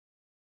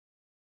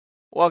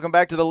Welcome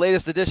back to the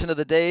latest edition of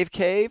the Dave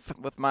Cave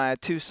with my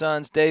two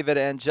sons, David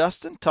and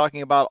Justin,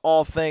 talking about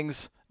all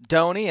things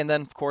Doney and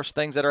then, of course,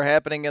 things that are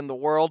happening in the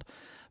world.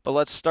 But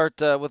let's start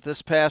with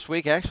this past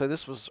week. Actually,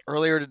 this was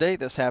earlier today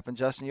this happened,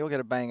 Justin. You'll get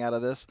a bang out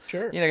of this.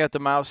 Sure. You know, I got the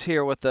mouse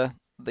here with the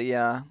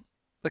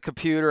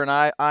computer, and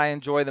I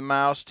enjoy the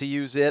mouse to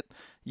use it.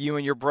 You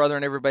and your brother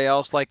and everybody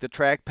else like the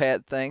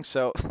trackpad thing,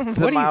 so the What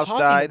are mouse you talking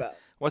died. about?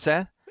 What's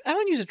that? I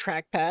don't use a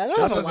trackpad. I don't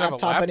Just have a doesn't have a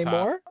laptop laptop.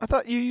 anymore. I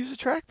thought you use a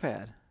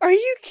trackpad. Are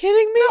you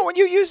kidding me? No, when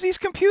you use these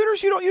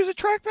computers, you don't use a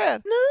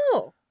trackpad.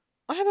 No.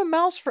 I have a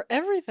mouse for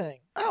everything.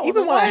 Oh,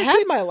 Even then when why I is had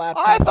he- my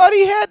laptop. I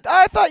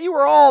thought you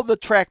were all the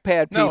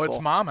trackpad people. No, it's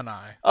Mom and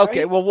I. Okay,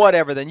 Right? well,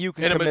 whatever. Then you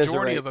can And a commiserate.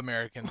 majority of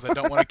Americans that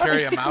don't want to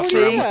carry a mouse See?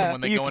 around with them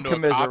when they you go can into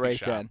a coffee commiserate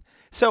shop. then.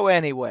 So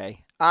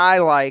anyway, I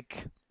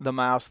like the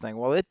mouse thing.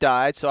 Well, it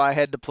died, so I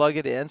had to plug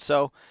it in.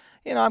 So,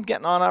 I'm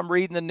getting on. I'm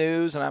reading the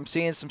news, and I'm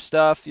seeing some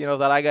stuff,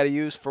 that I got to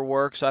use for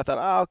work. So I thought,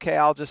 oh, okay,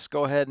 I'll just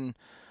go ahead and,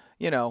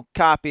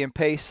 copy and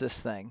paste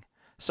this thing.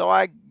 So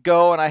I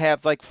go, and I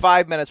have like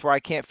 5 minutes where I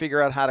can't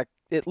figure out how to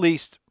at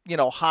least,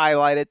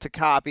 highlight it, to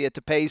copy it,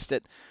 to paste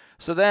it.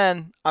 So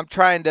then I'm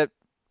trying to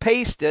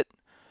paste it,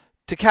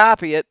 to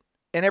copy it,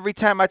 and every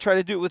time I try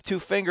to do it with two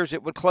fingers,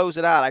 it would close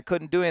it out. I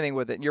couldn't do anything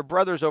with it. And your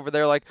brother's over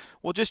there like,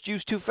 well, just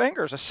use two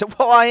fingers. I said,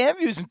 well, I am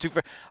using two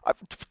fingers.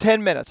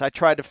 10 minutes, I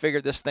tried to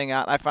figure this thing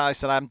out. And I finally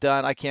said, I'm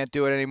done. I can't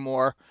do it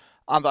anymore.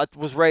 I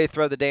was ready to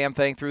throw the damn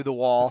thing through the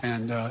wall.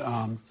 And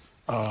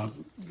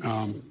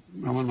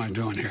what am I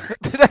doing here?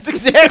 That's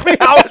exactly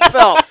how it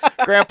felt.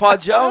 Grandpa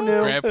Joe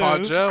knew. Grandpa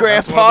Joe.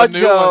 that's Grandpa one of the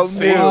new Joe ones.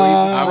 See? knew.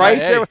 I'm Right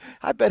like, hey.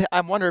 there.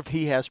 I wonder if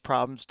he has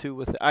problems too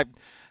with it.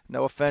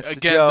 No offense to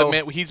Again, Joe. the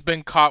man, he's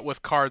been caught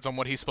with cards on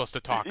what he's supposed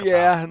to talk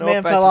Yeah, about. no Man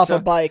offense fell to off Joe. a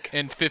bike.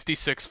 In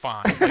 56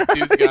 font. Like,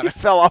 dude's got He it.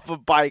 fell off a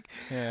bike.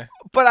 Yeah.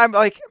 But I'm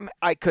like,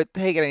 I couldn't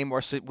take it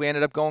anymore. So we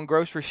ended up going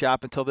grocery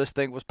shop until this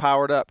thing was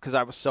powered up because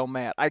I was so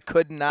mad. I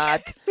could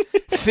not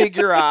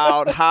figure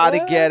out how to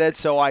get it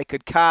so I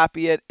could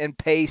copy it and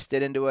paste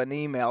it into an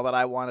email that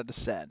I wanted to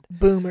send.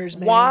 Boomers,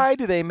 man. Why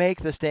do they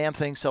make this damn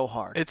thing so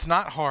hard? It's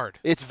not hard.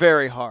 It's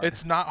very hard.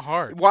 It's not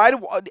hard.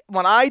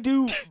 When I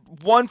do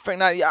one thing,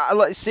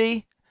 see,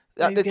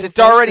 He's it's getting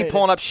already frustrated.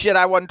 pulling up shit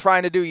I wasn't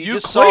trying to do. You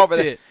just clicked saw over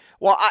there. it.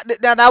 Well,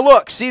 now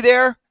look, see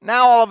there?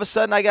 Now all of a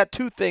sudden I got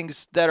two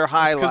things that are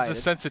highlighted.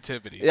 It's because the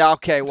sensitivities. Yeah,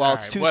 okay, well, All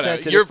it's right, too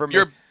whatever. sensitive for me.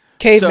 You're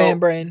Caveman So-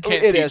 brain.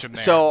 Can't It teach is. him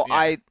there. So Yeah.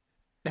 I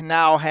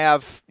now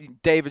have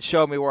David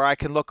show me where I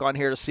can look on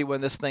here to see when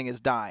this thing is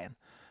dying,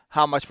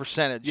 how much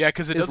percentage. Yeah,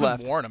 because it is doesn't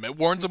left. warn them. It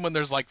warns them when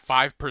there's like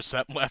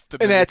 5% left.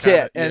 And that's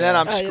it. And then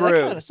I'm Oh, yeah, that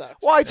screwed. kinda sucks.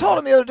 Well, I told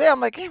him the other day, I'm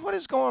like, hey, what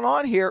is going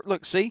on here?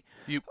 Look, see,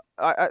 You-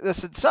 I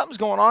said something's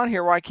going on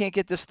here where I can't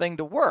get this thing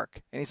to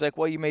work. And he's like,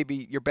 well,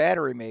 your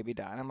battery may be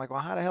dying. I'm like,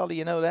 well, how the hell do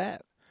you know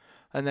that?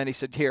 And then he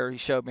said, he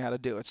showed me how to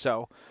do it.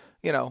 So,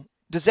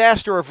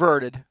 disaster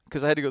averted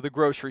because I had to go to the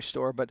grocery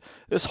store. But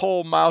this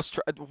whole mouse,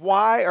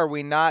 why are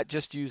we not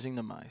just using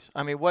the mice?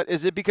 I mean, what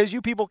is it? Because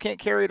you people can't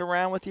carry it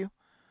around with you?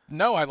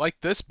 No, I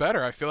like this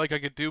better. I feel like I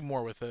could do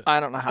more with it. I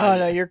don't know how. Oh,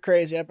 no, you're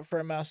crazy. I prefer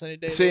a mouse any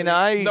day. of the See, week.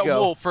 now you No,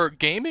 go. well, for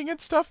gaming and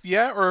stuff,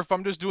 yeah. Or if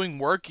I'm just doing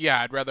work,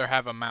 yeah, I'd rather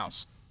have a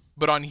mouse.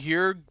 But on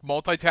here,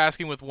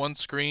 multitasking with one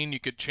screen, you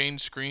could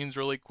change screens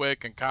really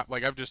quick and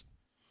I've just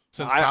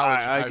since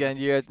college.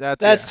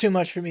 That's too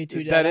much for me,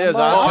 too, Dad. That is.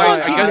 I'm I'll on tell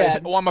IT, you, I guess.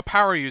 Dad. Well, I'm a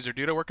power user,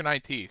 dude. I work in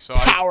IT, so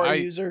Power I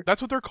user. That's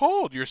what they're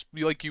called. You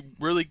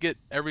really get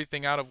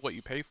everything out of what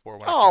you pay for.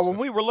 When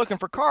we were looking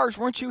for cars,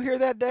 weren't you here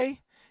that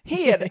day?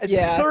 He had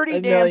Yeah, 30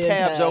 a damn million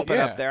tabs tabs. open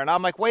Yeah. up there. And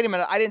I'm like, wait a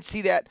minute, I didn't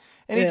see that.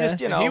 And he Yeah.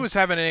 just, And he was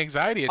having an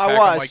anxiety I attack.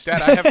 was. I'm like,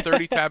 Dad, I have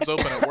 30 tabs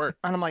open at work.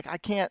 And I'm like, I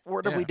can't,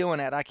 what are we Yeah. doing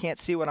at? I can't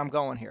see what I'm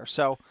going here.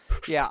 So,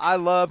 yeah, I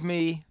love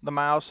the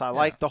mouse. I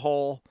like the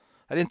whole,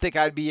 I didn't think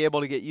I'd be able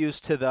to get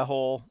used to the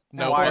whole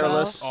No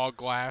wireless buttons, all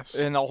glass.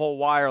 and the whole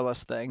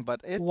wireless thing.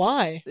 But it's.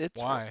 Why?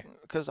 Why?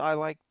 Because I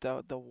like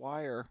the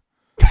wire.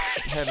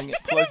 Having it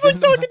plugged He's like in.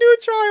 talking to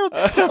a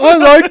child. I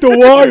like the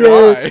wire.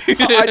 Why?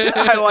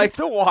 I like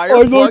the wire I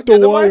like plugged the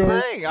into wire.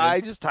 my thing.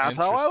 That's how I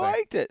Interesting.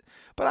 liked it.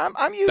 But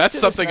I'm used That's to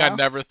something this I now.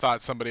 never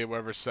thought somebody would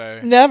ever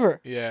say. Never.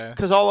 Yeah.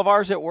 Because all of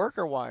ours at work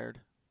are wired.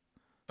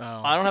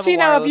 Oh. I don't have See, a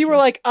now, if wireless you were one.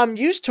 like, I'm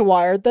used to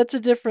wired, that's a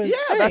different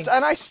Yeah, thing.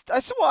 I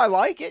said, well, I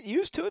like it.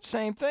 Used to it,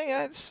 same thing.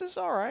 This is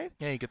all right.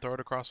 Yeah, you could throw it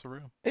across the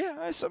room.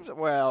 Yeah,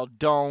 well,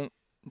 don't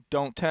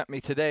tempt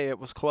me today. It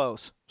was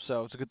close,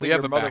 so it's a good thing We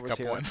have your a mother was backup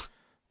here. one.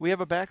 We have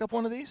a backup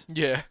one of these.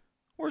 Yeah,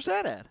 Where's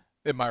that at?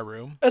 in my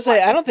room. I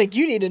say, I don't think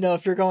you need to know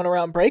if you're going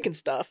around breaking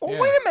stuff. Well, Yeah.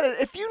 wait a minute.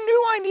 If you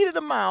knew I needed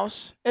a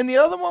mouse and the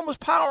other one was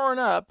powering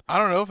up, I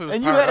don't know if it was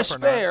and you powered had a up or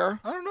spare.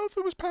 not. I don't know if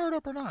it was powered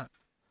up or not.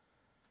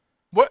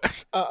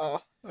 What?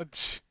 Uh-oh.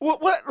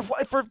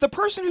 What for the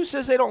person who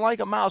says they don't like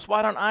a mouse?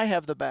 Why don't I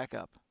have the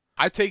backup?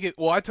 I took it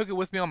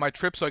with me on my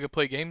trip so I could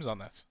play games on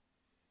this.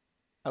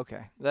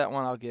 Okay, that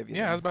one I'll give you.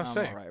 Yeah, then. I was about to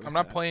I'm say. all right with I'm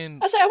not that. playing.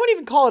 I say, I wouldn't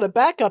even call it a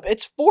backup.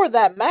 It's for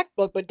that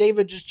MacBook, but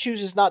David just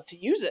chooses not to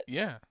use it.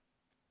 Yeah.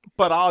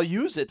 But I'll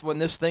use it when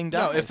this thing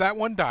dies. No, if that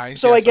one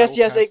dies. So I yes, guess, will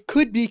yes, pass. it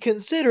could be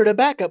considered a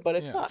backup, but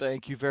it's Yeah. not.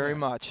 Thank you very Yeah.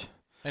 much.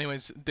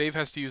 Anyways, Dave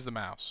has to use the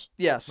mouse.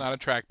 Yes. Not a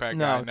trackpad guy.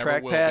 No,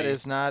 Never will trackpad be.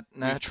 is not.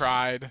 We've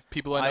tried.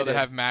 People I know that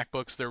have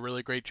MacBooks, they're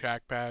really great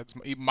trackpads.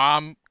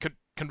 Mom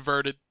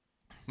converted.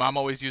 Mom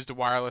always used a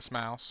wireless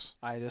mouse.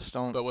 I just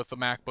don't. But with the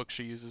MacBook,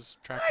 she uses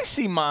trackpad. I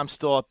see Mom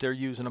still up there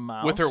using a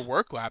mouse. With her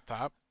work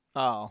laptop.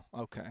 Oh,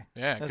 okay.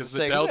 Yeah, because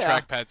the Dell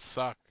trackpads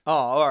suck. Oh,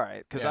 all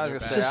right. Because I was going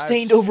to say.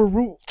 Sustained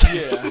overruled.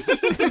 Yeah.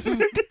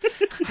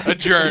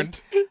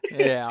 Adjourned.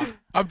 Yeah.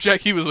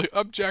 He was like,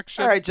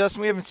 objection. All right,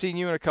 Justin, we haven't seen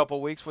you in a couple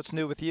of weeks. What's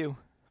new with you?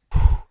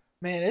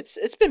 Man,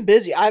 it's been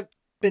busy. I've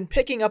been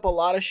picking up a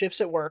lot of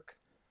shifts at work,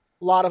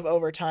 a lot of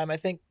overtime. I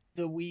think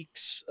the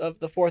weeks of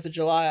the 4th of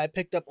July, I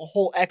picked up a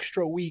whole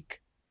extra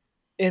week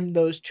in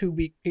those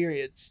 2-week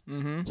periods.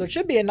 Mm-hmm. So it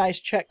should be a nice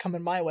check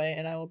coming my way,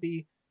 and I will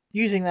be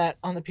using that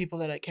on the people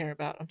that I care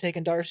about. I'm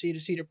taking Darcy to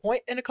Cedar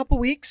Point in a couple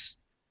weeks,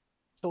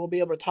 so we'll be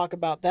able to talk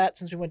about that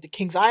since we went to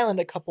Kings Island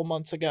a couple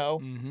months ago.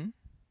 Mm-hmm.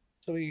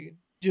 So we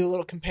do a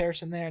little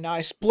comparison there. Now,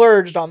 I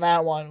splurged on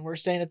that one. We're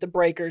staying at the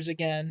Breakers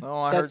again. Oh,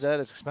 I heard that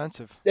is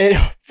expensive.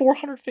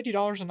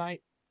 $450 a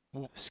night.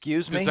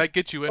 Excuse me? Does that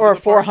get you into Or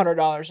the park?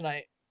 $400 a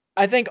night.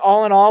 I think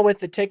all in all with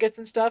the tickets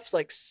and stuff, it's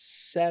like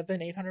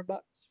 $700-800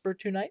 for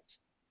 2 nights.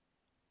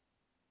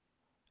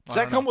 Does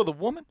that come with a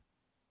woman?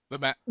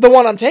 The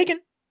one I'm taking.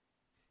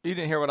 You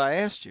didn't hear what I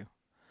asked you.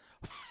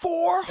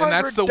 $400 and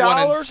that's the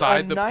one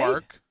inside the night?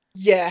 park?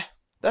 Yeah.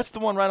 That's the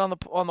one right on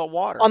the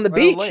water. On the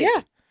beach,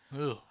 yeah.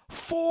 Ugh.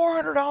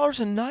 $400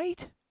 a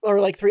night? Or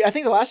like I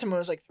think the last time it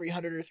was like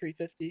 $300 or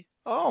 $350.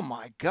 Oh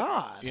my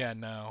God. Yeah,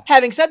 no.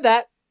 Having said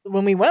that,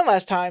 when we went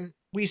last time,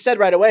 we said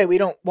right away we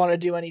don't want to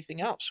do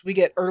anything else. We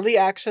get early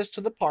access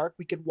to the park.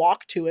 We could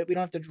walk to it. We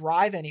don't have to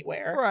drive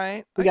anywhere.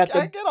 Right. I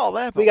get all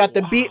that. We got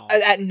the beach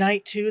at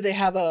night too. They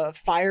have a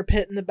fire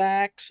pit in the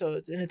back,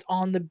 and it's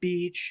on the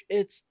beach.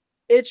 It's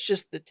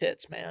just the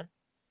tits, man.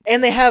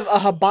 And they have a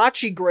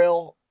hibachi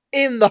grill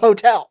in the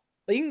hotel.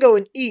 So you can go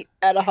and eat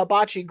at a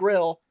hibachi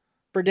grill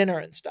for dinner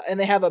and stuff. And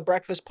they have a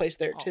breakfast place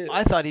there too.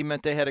 I thought he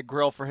meant they had a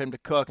grill for him to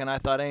cook, and I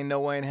thought ain't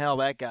no way in hell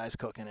that guy's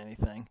cooking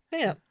anything.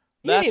 Damn.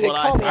 That's what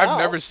I've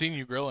never seen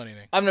you grill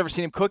anything. I've never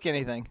seen him cook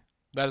anything.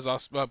 That is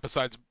also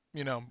besides,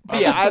 Yeah,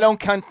 I don't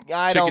count.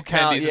 Yeah,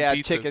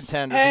 pizzas. chicken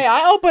tenders. Hey,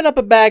 I open up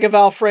a bag of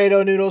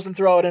Alfredo noodles and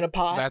throw it in a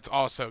pot. That's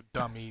also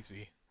dumb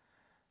easy.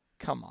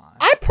 Come on.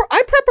 I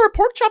prep our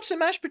pork chops and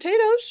mashed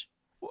potatoes.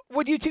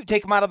 What do you do?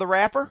 Take them out of the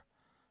wrapper?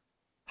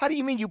 How do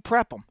you mean you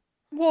prep them?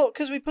 Well,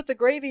 because we put the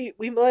gravy,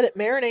 we let it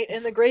marinate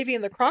in the gravy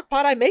in the crock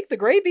pot. I make the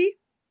gravy.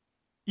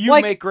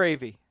 You make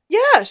gravy?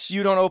 Yes.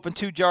 You don't open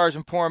 2 jars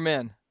and pour them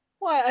in?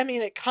 Well, I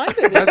mean, it kind of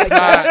is That's like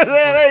not- that.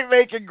 That ain't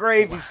making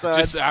gravy,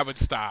 son. I would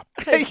stop.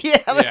 Yeah,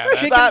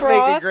 that's Chicken not making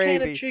broth, gravy.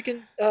 can of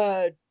chicken,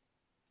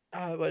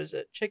 what is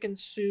it? Chicken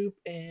soup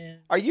and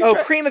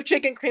cream of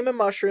chicken, cream of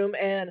mushroom,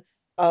 and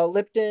a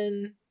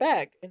Lipton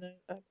bag, and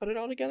I put it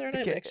all together and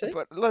I mix it.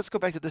 But let's go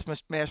back to this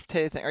mashed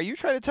potato thing. Are you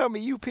trying to tell me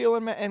you peel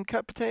and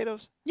cut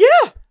potatoes?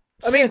 Yeah.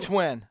 Since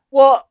when?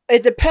 Well,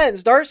 it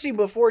depends. Darcy,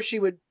 before she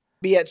would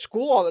be at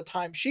school all the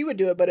time, she would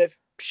do it. But if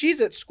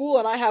she's at school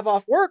and I have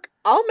off work,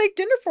 I'll make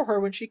dinner for her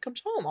when she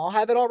comes home. I'll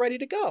have it all ready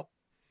to go.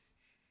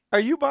 Are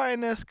you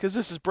buying this? Because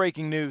this is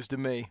breaking news to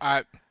me.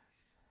 It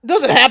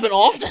doesn't happen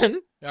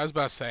often. I was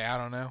about to say, I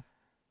don't know.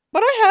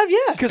 But I have,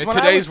 yeah. In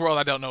today's world,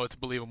 I don't know what to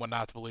believe and what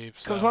not to believe.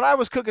 Because when I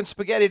was cooking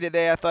spaghetti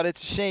today, I thought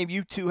it's a shame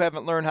you two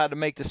haven't learned how to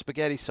make the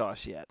spaghetti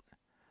sauce yet.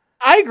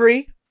 I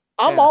agree.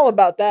 I'm all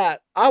about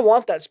that. I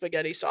want that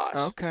spaghetti sauce.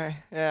 Okay.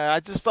 Yeah,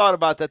 I just thought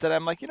about that. That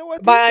I'm like, you know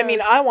what? But I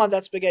mean, I want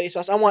that spaghetti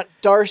sauce. I want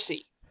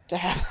Darcy to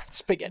have that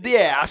spaghetti sauce.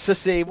 Yeah, so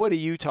see, what are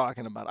you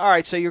talking about? All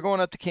right, so you're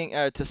going up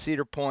to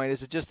Cedar Point.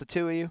 Is it just the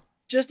 2 of you?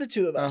 Just the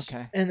 2 of us.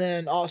 Okay. And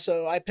then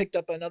also, I picked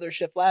up another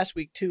shift last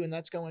week, too, and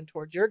that's going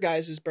towards your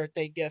guys'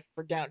 birthday gift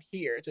for down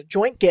here. It's a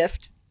joint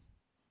gift,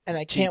 and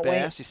I can't wait.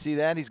 Ass. You see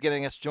that? He's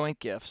getting us joint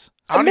gifts.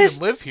 I don't even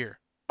live here.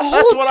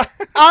 That's what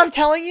I'm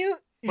telling you.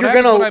 What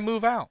happens when I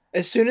move out?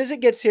 As soon as it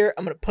gets here,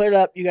 I'm going to put it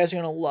up. You guys are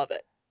going to love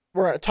it.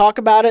 We're going to talk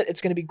about it. It's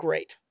going to be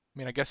great. I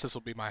mean, I guess this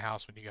will be my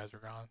house when you guys are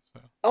gone.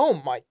 So.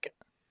 Oh, my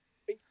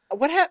God.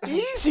 What happened?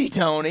 Easy,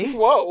 Tony.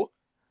 Whoa.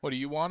 What, do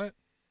you want it?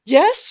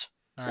 Yes.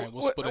 All right,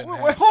 we'll split it in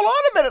half. Wait, hold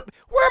on a minute.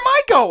 Where am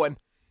I going?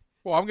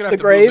 Well, I'm going to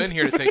have to move in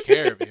here to take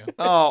care of you.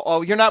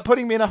 Oh, you're not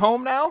putting me in a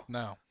home now?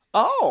 No.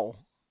 Oh.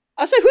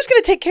 I said, who's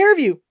going to take care of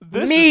you?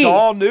 This Me. is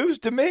all news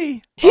to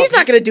me. He's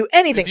not going to do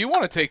anything. If you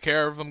want to take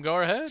care of them,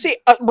 go ahead. See,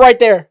 right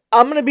there.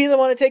 I'm going to be the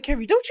one to take care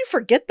of you. Don't you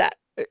forget that.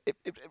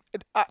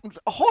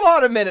 Hold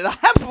on a minute. I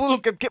have a little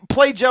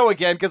play Joe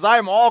again because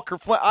I'm all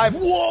I'm.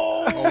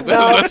 Whoa! Oh,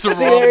 that's the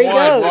wrong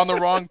one. We're on the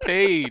wrong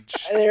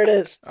page. There it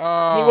is.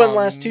 Oh, he wouldn't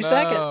last 2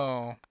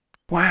 seconds.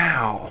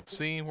 Wow.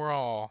 See, we're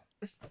all.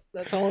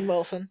 That's Owen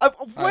Wilson.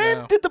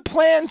 When did the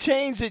plan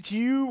change that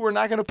you were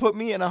not going to put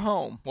me in a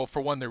home? Well,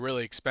 for one, they're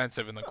really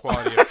expensive in the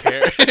quality of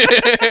care.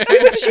 We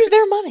would just use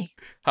their money.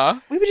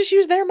 Huh? We would just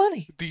use their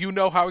money. Do you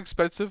know how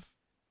expensive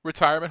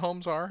retirement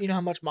homes are? You know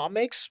how much Mom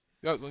makes?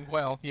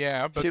 Well,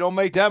 yeah, but she don't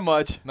make that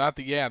much.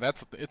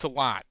 It's a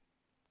lot.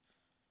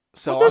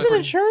 So doesn't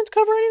insurance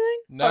cover anything?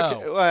 No.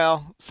 Okay,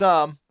 well,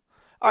 some.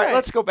 All right, Right.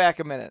 let's go back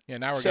a minute. Yeah,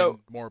 now we're So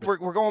getting morbid.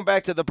 we're going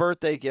back to the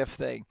birthday gift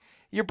thing.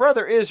 Your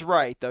brother is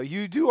right, though.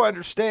 You do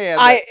understand.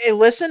 That...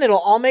 Listen, it'll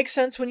all make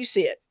sense when you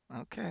see it.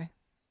 Okay.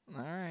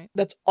 All right.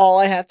 That's all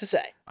I have to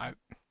say. Okay.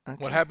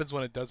 What happens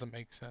when it doesn't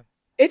make sense?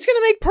 It's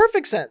gonna make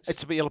perfect sense.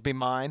 It'll be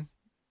mine,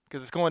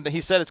 because it's going.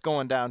 He said it's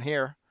going down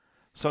here,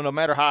 so no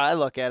matter how I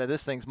look at it,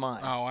 this thing's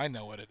mine. Oh, I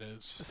know what it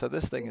is. So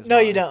this thing is. No,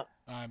 mine. you don't.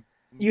 I'm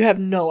You have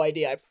no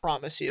idea. I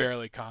promise you.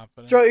 fairly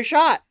confident. Throw your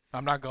shot.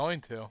 I'm not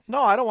going to.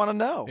 No, I don't want to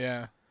know.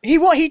 Yeah. He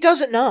won't. He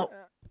doesn't know.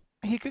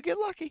 He could get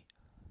lucky.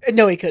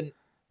 No, he couldn't.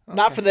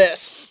 Not Okay. for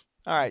this.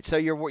 All right, so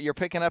you're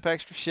picking up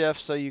extra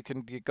shifts so you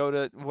can go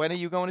to. When are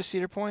you going to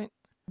Cedar Point?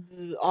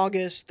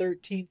 August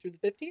 13th through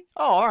the 15th.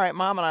 Oh, all right.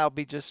 Mom and I will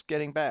be just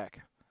getting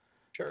back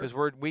Sure. because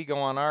we go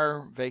on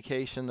our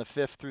vacation the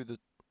 5th through the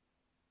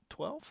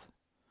 12th.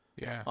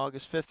 Yeah.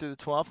 August 5th through the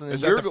 12th, and then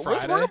Is that the we're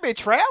Friday? going to be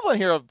traveling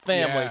here,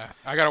 family. Yeah.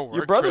 I got to work.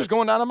 Your brother's trip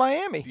going down to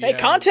Miami. Hey, Yeah.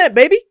 content,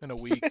 baby. in a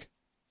week.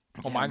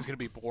 Well, Yeah. mine's going to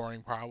be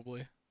boring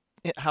probably.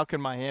 How can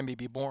Miami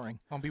be boring?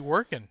 I'll be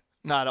working.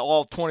 Not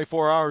all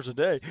 24 hours a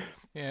day.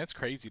 Yeah, it's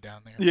crazy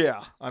down there.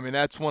 Yeah, I mean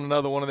that's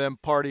another one of them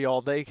party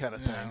all day kind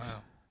of Yeah, I things. know.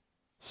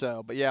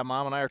 So, but yeah,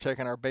 Mom and I are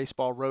taking our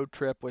baseball road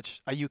trip,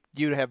 which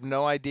you'd have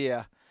no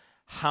idea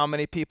how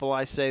many people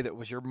I say that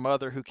was your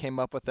mother who came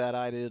up with that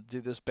idea to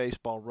do this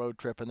baseball road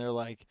trip, and they're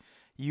like,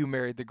 "You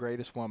married the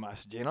greatest woman." I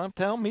said, "You don't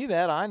tell me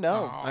that. I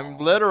know. I'm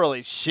Oh.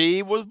 literally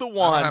she was the I don't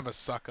one have a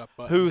suck up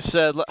button. who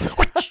said."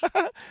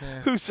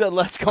 Yeah. Who said,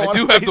 let's go I on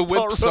do a have the baseball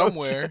whip road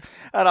somewhere. trip?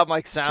 And I'm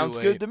like, too sounds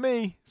late. good to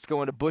me. It's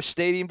going to Busch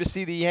Stadium to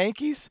see the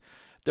Yankees.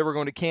 Then we're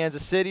going to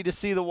Kansas City to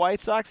see the White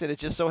Sox. And it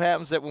just so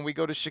happens that when we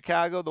go to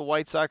Chicago, the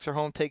White Sox are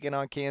home taking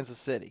on Kansas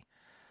City.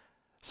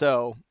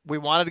 So we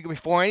wanted to,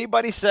 before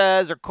anybody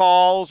says or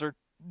calls or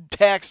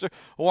texts,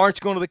 or aren't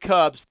you going to the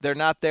Cubs? They're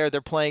not there.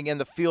 They're playing in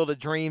the Field of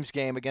Dreams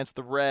game against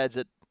the Reds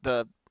at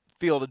the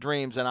Field of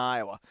Dreams in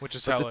Iowa. Which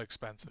is But hella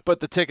expensive.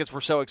 But the tickets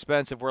were so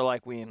expensive, we're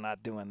like, we ain't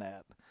not doing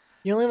that.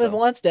 You only live So-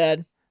 once,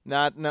 Dad.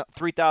 Not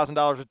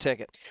 $3,000 a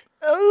ticket.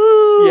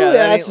 Oh, Yeah, that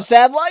that's ain't- a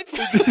sad life.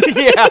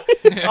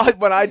 Yeah.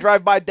 When I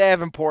drive by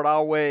Davenport,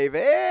 I'll wave.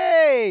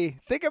 Hey,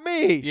 think of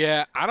me.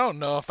 Yeah, I don't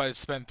know if I'd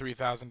spend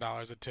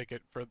 $3,000 a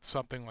ticket for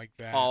something like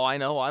that. Oh, I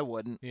know I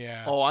wouldn't.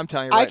 Yeah. Oh, I'm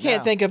telling you I right can't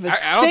now. think of a I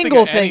don't think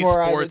single of any thing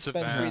where I would sports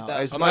spend event.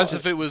 $3,000. Unless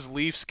if it was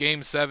Leafs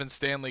Game 7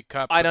 Stanley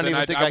Cup. I but don't then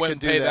even think I wouldn't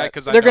could do pay that.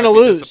 because They're gonna be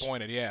lose.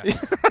 disappointed. Yeah.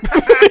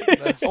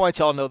 I want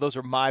y'all to know those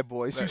are my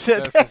boys who That-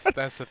 said that's, that.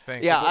 that's the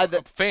thing. Yeah,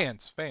 Well,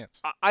 fans.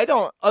 I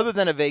don't, other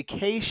than a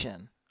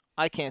vacation,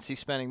 I can't see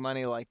spending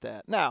money like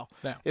that. Now,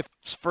 No. if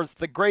for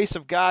the grace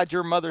of God,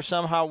 your mother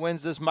somehow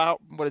wins this, what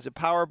is it,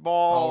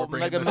 Powerball, we're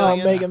bringing Mega this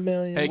Millions? Oh, Mega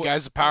Millions. Hey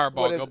guys, the Powerball,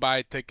 what is go it? buy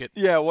a ticket.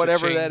 Yeah,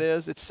 whatever Cha-ching. that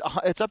is. It's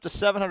up to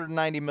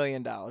 $790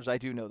 million. I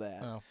do know that.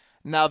 Oh.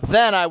 Now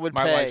then I would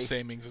My pay. life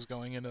savings is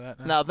going into that.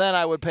 Now then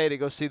I would pay to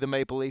go see the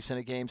Maple Leafs in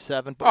a Game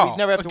 7, but we'd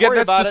never have to again, worry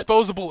that's about it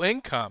disposable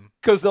income.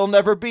 because they'll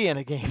never be in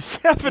a Game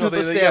 7 No, of the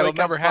it'll Stanley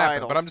never Cup happen.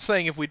 Finals. But I'm just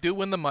saying, if we do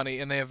win the money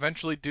and they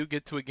eventually do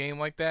get to a game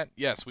like that,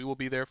 yes, we will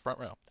be there front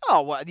row.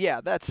 Oh well,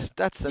 yeah, that's a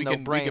We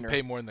can no-brainer.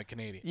 pay more than the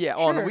Canadian. Yeah,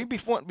 oh no, Sure. we'd be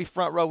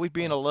front row. We'd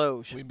be in a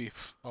loge. We'd be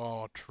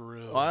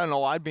true. Well, I don't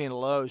know. I'd be in a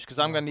loge because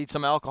I'm gonna need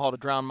some alcohol to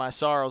drown my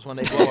sorrows when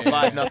they blow a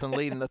 5-0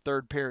 lead in the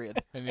third period.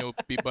 And you'll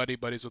be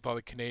buddies with all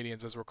the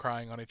Canadians as we're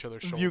crying on each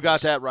other's shoulders. You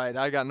got that right.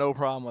 I got no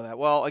problem with that.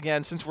 Well,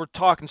 again, since we're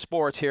talking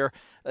sports here,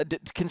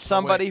 can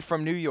somebody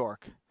from New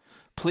York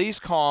please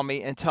call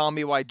me and tell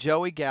me why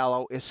Joey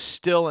Gallo is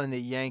still in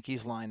the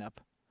Yankees lineup?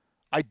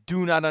 I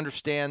do not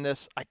understand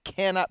this. I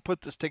cannot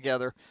put this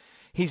together.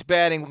 He's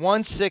batting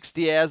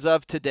 160 as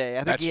of today. I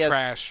think That's he has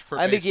trash for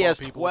I think he baseball has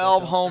people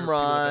 12 that don't- home or people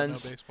that don't know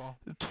runs. baseball.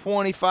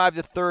 25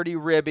 to 30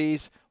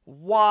 ribbies.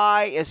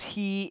 Why is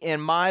he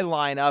in my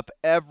lineup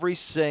every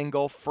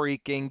single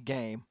freaking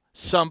game?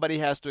 Somebody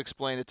has to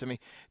explain it to me.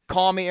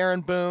 Call me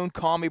Aaron Boone.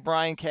 Call me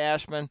Brian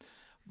Cashman.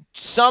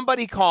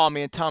 Somebody call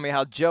me and tell me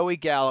how Joey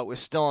Gallo is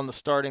still in the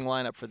starting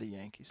lineup for the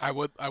Yankees. I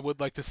would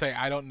like to say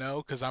I don't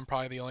know because I'm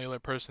probably the only other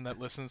person that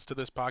listens to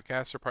this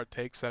podcast or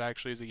partakes that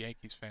actually is a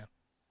Yankees fan.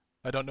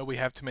 I don't know we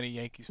have too many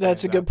Yankees fans.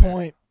 That's a good out there.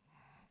 point.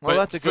 Well, But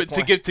that's a good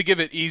point. To give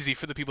it easy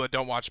for the people that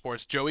don't watch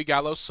sports, Joey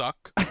Gallo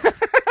suck.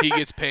 He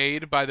gets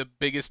paid by the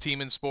biggest team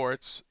in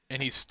sports,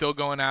 and he's still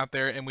going out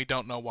there, and we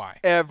don't know why.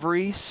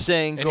 Every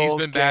single And he's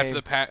been bad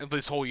for game.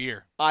 this whole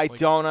year. I Like,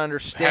 don't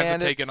understand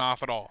Hasn't it. taken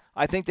off at all.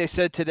 I think they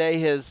said today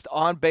his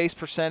on-base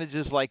percentage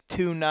is like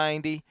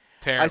 290.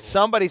 Terrible.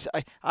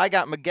 I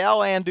got Miguel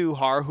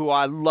Andujar, who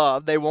I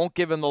love. They won't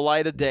give him the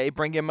light of day.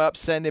 Bring him up,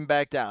 send him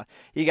back down.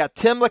 You got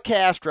Tim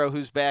LaCastro,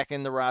 who's back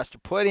in the roster.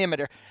 Put him in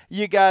there.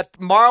 You got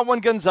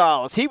Marwin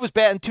Gonzalez. He was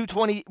batting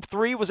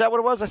 223. Was that what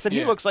it was? I said he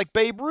Yeah. looks like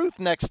Babe Ruth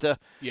next to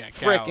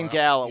frickin'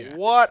 Gallo. Yeah.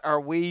 What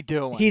are we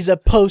doing? He's a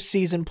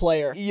postseason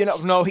player.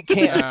 No, he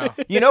can't.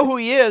 No. You know who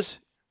he is?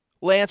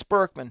 Lance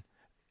Berkman.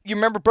 You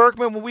remember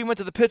Berkman when we went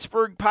to the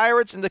Pittsburgh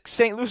Pirates and the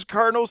St. Louis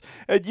Cardinals,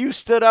 and you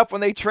stood up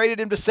when they traded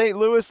him to St.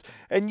 Louis,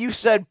 and you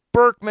said,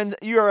 Berkman,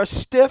 you're a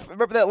stiff.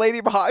 Remember that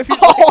lady behind me?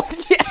 Oh,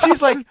 yeah.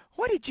 She's like,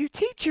 what did you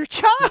teach your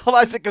child?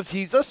 I said, because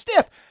he's a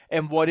stiff.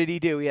 And what did he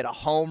do? He had a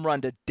home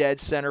run to dead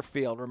center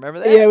field. Remember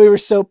that? Yeah, we were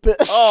so pissed.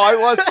 Oh, I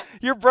was.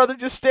 Your brother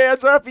just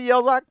stands up. He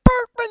yells like,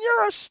 Berkman,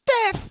 you're a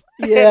stiff.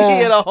 Yeah. And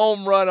he hit a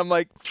home run. I'm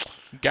like,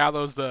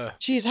 Gallows the.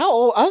 Jeez, how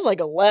old? I was like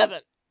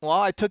 11. well,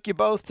 I took you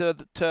both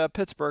to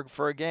Pittsburgh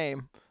for a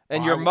game.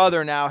 And Oh, your I-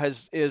 mother now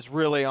is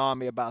really on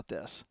me about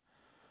this.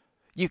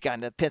 You got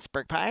to the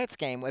Pittsburgh Pirates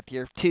game with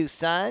your two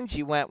sons.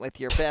 You went with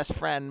your best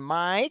friend,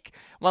 Mike.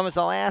 When was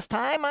the last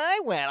time I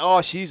went?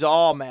 Oh, she's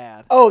all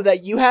mad. Oh,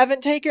 that you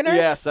haven't taken her?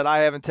 Yes, that I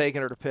haven't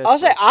taken her to Pittsburgh. I'll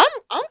say I'm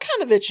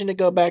kind of itching to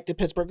go back to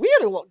Pittsburgh. We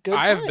had a good time.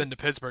 I haven't been to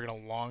Pittsburgh in a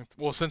long.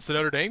 Well, since the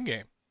Notre Dame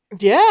game.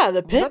 Yeah,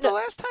 the Was Pitt. that the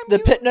last time The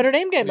you Pitt Notre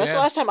Dame game. That's the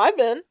Yeah. last time I've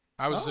been.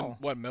 I was in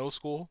Oh. middle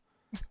school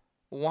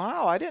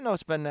Wow, I didn't know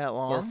it's been that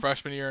long. or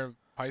freshman year of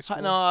high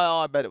school. No,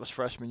 I bet it was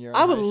freshman year. in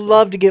I would high school.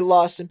 love to get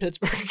lost in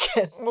Pittsburgh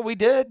again. Well, we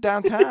did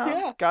downtown.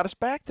 Yeah. Got us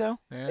back though,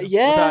 Yeah.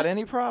 Yeah. without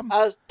any problem.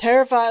 I was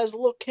terrified as a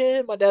little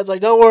kid. My dad's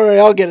like, "Don't worry,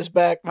 I'll get us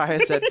back." I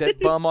had that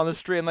bum on the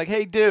street. I'm like,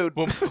 hey, dude.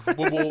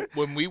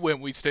 When we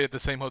went, we stayed at the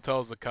same hotel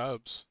as the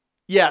Cubs.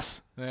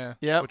 Yes. Yeah.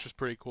 Yep. Which was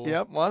pretty cool.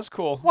 Yep. Was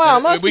cool. Wow,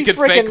 And must we be could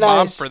freaking thank Mom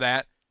nice. for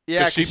that.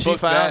 Yeah, 'cause she because booked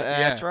found. that.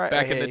 That's yeah, right.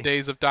 Back in the Hey,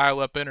 days of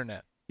dial-up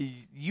internet.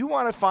 You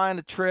want to find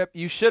a trip?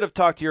 You should have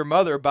talked to your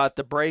mother about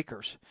the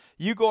breakers.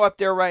 You go up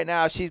there right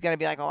now. She's gonna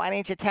be like, "Oh, why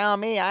didn't you tell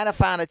me? I'd have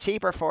found it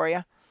cheaper for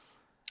you."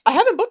 I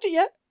haven't booked it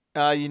yet.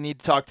 You need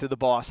to talk to the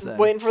boss then.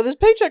 Waiting for this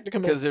paycheck to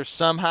come in. Because there's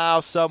somehow,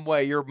 some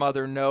way, your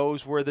mother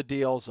knows where the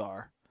deals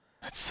are.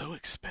 That's so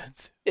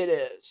expensive. It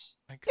is.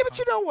 My Yeah, but God.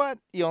 you know what?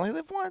 You only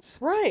live once.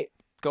 Right.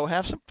 Go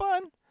have some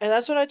fun. And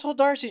that's what I told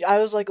Darcy. I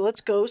was like,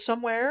 let's go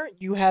somewhere.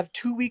 You have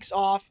 2 weeks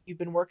off. You've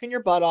been working your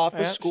butt off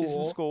with Yeah, she's in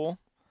school. school.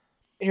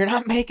 And you're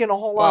not making a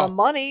whole lot of Wow.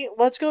 money.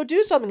 Let's go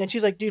do something. And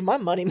she's like, dude, my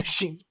money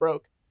machine's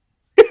broke.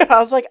 I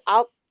was like,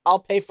 I'll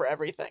pay for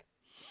everything.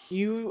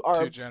 You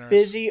are Too generous.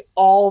 busy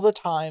all the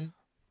time.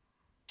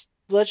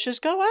 Let's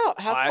just go out.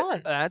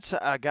 Have fun.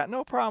 I got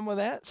no problem with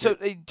that. So,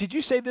 did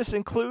you say this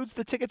includes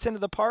the tickets into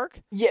the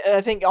park? Yeah,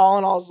 I think all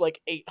in all is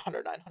like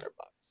 $800, $900.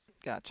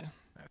 Gotcha.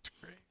 That's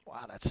great.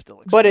 Wow, that's still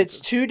expensive. But it's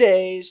 2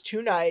 days,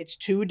 2 nights,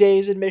 2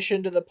 days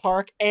admission to the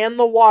park and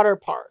the water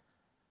park.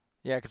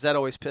 Yeah, because that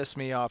always pissed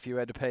me off. You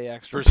had to pay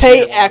extra. For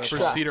Pay Cedar- extra.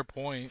 For Cedar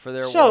Point. for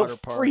their So water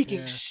park.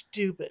 freaking Yeah.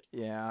 stupid.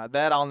 Yeah,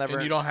 that I'll never.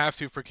 And you don't have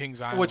to for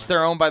Kings Island. Which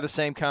they're owned by the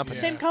same company.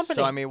 Yeah. Same company.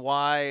 So I mean,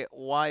 why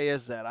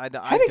is that? I Having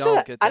said don't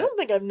that, get that. I don't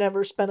think I've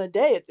never spent a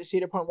day at the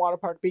Cedar Point Water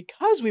Park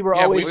because we were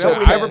Yeah, always we- so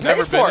I've I never pissed.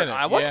 never been paid for in it. it.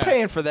 I wasn't Yeah.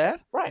 paying for that.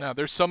 Right. No,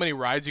 there's so many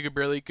rides you could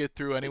barely get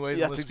through anyways.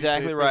 That's unless you paid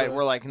exactly for right. the-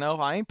 We're like, no,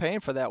 I ain't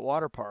paying for that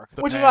water park.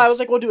 the Which is pass. why I was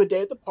like, we'll do a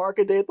day at the park,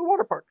 a day at the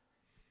water park.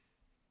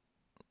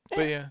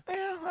 But yeah.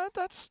 Yeah,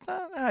 that's.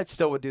 I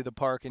still would do the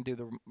park and do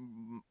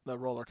the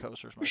roller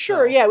coasters. Myself,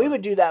 Sure, yeah, we but-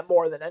 would do that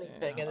more than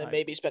anything, Yeah, and then I-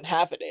 maybe spend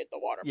half a day at the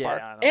water Yeah,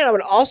 park. I know. And I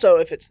would also,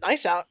 if it's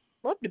nice out,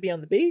 love to be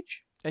on the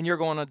beach. And you're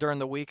going during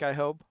the week, I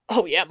hope.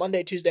 Oh yeah,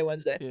 Monday, Tuesday,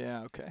 Wednesday.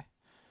 Yeah. Okay.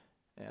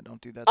 Yeah,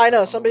 don't do that. I stuff know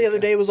on somebody the other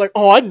weekend. day was like,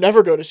 "Oh, I'd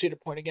never go to Cedar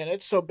Point again.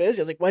 It's so busy."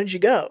 I was like, "When did you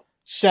go?"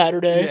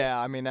 Saturday. Yeah,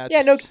 I mean that's.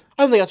 Yeah, no,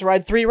 I only got to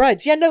ride 3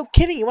 rides. Yeah, no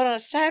kidding. You went on a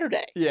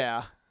Saturday.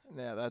 Yeah,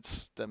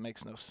 that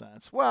makes no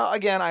sense. Well,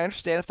 again, I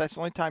understand if that's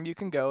the only time you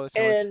can go. That's the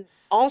only- And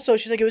also,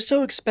 she's like, "It was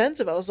so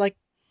expensive." I was like,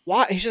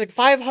 "Why?" She's like,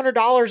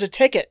 $500 a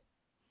ticket.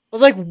 I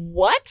was like,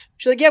 "What?"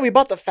 She's like, "Yeah, we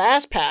bought the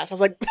fast pass." I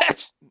was like,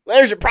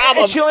 "There's your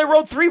problem." And she only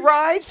rode 3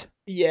 rides.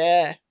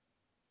 Yeah.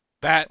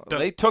 That does.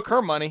 They took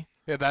her money.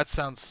 Yeah, that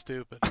sounds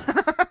stupid.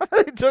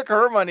 They took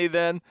her money.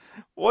 Then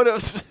what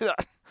if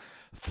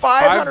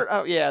 500?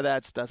 Oh yeah,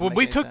 that's When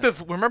we took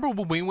remember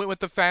when we went with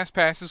the fast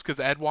passes because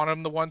Ed wanted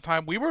them the one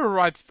time, we were to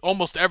ride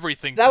almost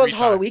everything. That was 3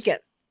 Halloween times. weekend.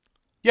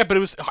 Yeah, but it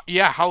was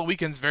Halloween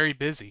weekend's very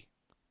busy.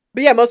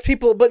 But yeah, most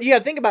people, but you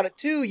gotta think about it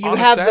too. You On a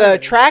have the Saturday.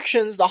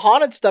 attractions, the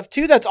haunted stuff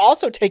too, that's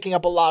also taking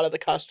up a lot of the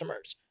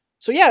customers.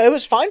 So yeah, it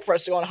was fine for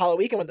us to go on Halloween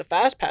weekend with the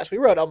fast pass. We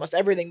rode almost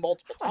everything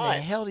multiple How the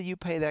times. hell do you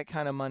pay that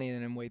kind of money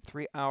and then wait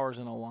 3 hours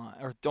in a line,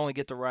 or only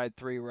get to ride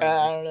 3 rides?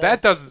 I don't know.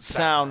 That doesn't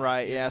Sound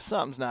right? Yeah,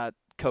 something's not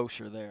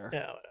kosher there.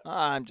 No,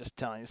 I'm just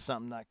telling you,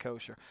 something not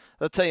kosher.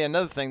 I'll tell you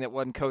another thing that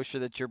wasn't kosher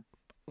that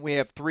we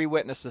have 3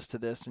 witnesses to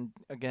this, and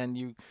again,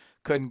 you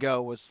couldn't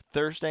go, was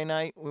Thursday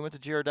night. We went to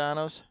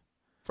Giordano's.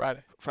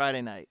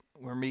 Friday night.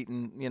 We're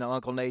meeting,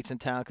 Uncle Nate's in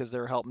town because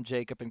they're helping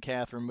Jacob and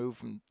Catherine move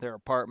from their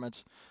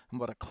apartments. And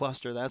what a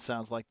cluster that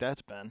sounds like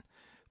that's been.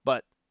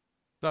 But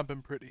It's not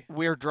been pretty.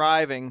 we're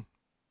driving,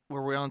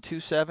 we're on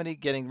 270,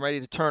 getting ready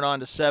to turn on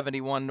to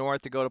 71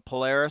 North to go to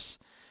Polaris.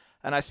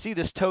 And I see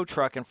this tow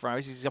truck in front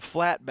of us. He's a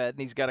flatbed, and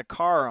he's got a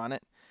car on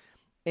it.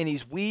 And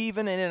he's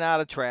weaving in and out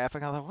of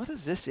traffic. I thought, what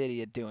is this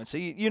idiot doing? So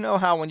you know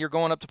how when you're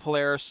going up to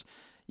Polaris,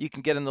 you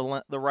can get in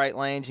the right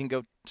lanes. You can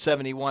go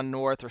 71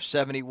 North or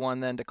 71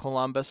 then to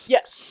Columbus.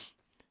 yes.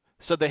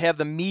 So they have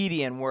the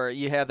median where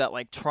you have that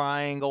like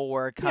triangle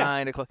where it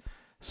kind of.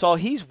 So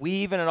he's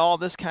weaving and all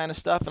this kind of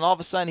stuff, and all of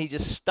a sudden he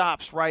just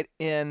stops right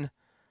in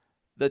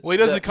the. Well, he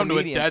doesn't the come to a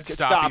median. dead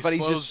stop. He but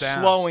he's slows just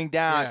down. slowing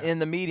down Yeah. in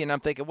the median. I'm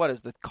thinking, what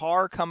is the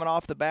car coming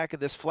off the back of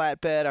this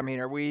flatbed? I mean,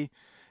 are we?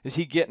 Is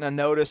he getting a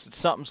notice that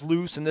something's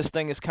loose and this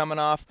thing is coming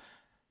off?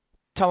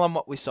 Tell him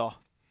what we saw.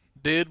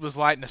 Dude was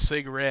lighting a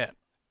cigarette.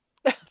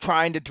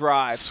 Trying to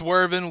drive.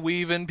 Swerving,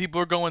 weaving. People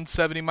are going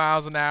 70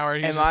 miles an hour.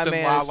 He's And just my in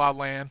man La is La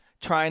Land.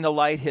 trying to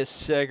light his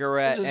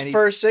cigarette. This is and his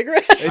first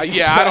cigarette?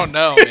 Yeah, I don't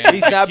know, man.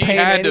 He's not He paying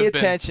had to any have been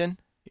attention.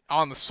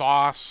 on the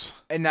sauce.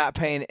 And not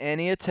paying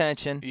any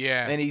attention.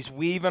 Yeah. And he's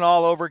weaving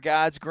all over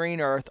God's green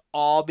earth,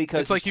 all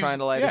because he's trying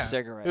to light a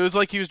cigarette. It was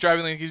like he was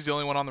driving like he was the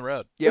only one on the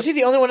road. Yep. Was he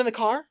the only one in the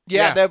car?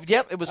 Yeah,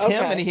 it was him,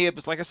 Okay. and it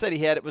was like I said,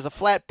 it was a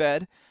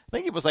flatbed. I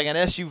think it was like an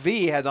SUV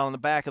he had on the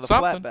back of the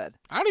Something. flatbed.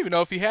 I don't even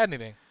know if he had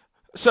anything.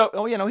 So,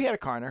 he had a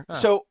car in there. Huh.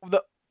 So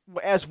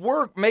as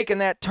we're making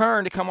that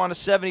turn to come on to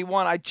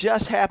 71, I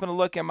just happen to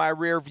look in my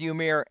rear view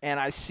mirror and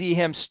I see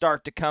him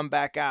start to come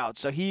back out.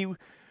 So he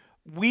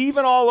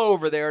weaving all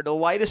over there to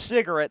light a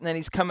cigarette, and then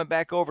he's coming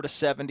back over to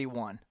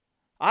 71.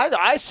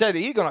 I said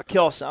he's gonna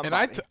kill somebody.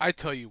 And I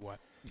tell you what,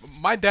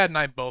 my dad and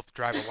I both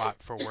drive a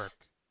lot for work.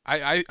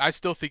 I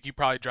still think you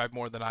probably drive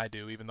more than I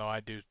do, even though I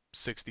do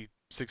 60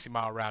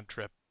 mile round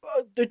trip.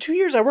 The 2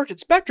 years I worked at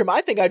Spectrum,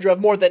 I think I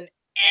drove more than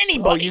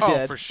anybody. you Oh,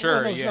 did. for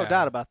sure, There's no yeah.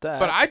 doubt about that.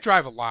 But I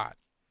drive a lot.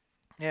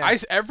 yeah.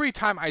 Every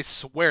time I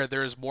swear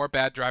there is more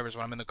bad drivers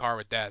when I'm in the car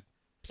with Dad.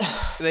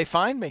 They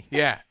find me.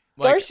 Yeah.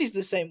 Like, Darcy's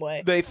the same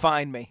way. They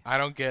find me. I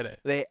don't get it.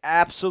 They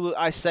absolutely.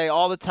 I say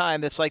all the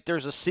time. It's like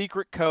there's a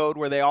secret code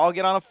where they all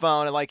get on a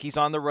phone and like he's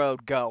on the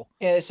road. Go.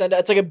 Yeah, they send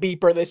out. It's like a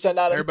beeper. They send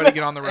out. Everybody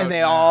get on the road. And they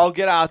now. all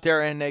get out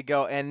there and they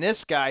go. And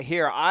this guy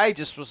here, I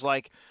just was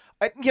like,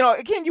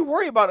 again, you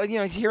worry about,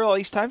 you hear all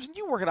these times, and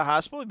you work at a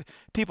hospital,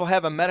 people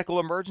having medical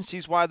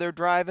emergencies while they're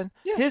driving.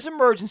 Yeah. His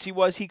emergency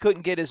was he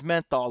couldn't get his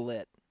menthol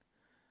lit.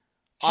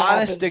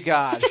 Honest to Happens.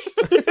 God.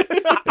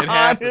 It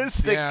happens.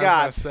 Honest to Yeah,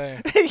 God. I was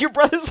gonna say. Your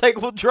brother's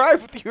like, well,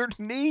 drive with your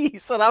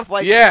knees. And I'm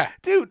like, Yeah.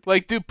 dude.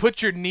 Like, dude,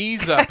 put your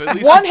knees up. At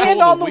least One control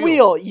hand on the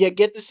wheel. You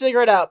get the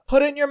cigarette out,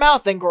 put it in your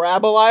mouth, then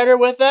grab a lighter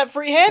with that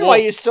free hand while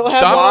you still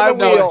have it on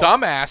the wheel.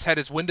 Dumbass had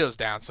his windows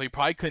down, so he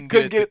probably couldn't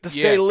Couldn't get it to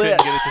stay yeah, lit.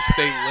 Couldn't get it to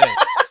stay lit.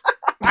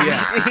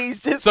 Yeah.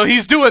 He's just. So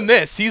he's doing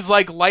this. He's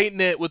like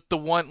lighting it with the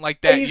one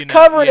like that. He's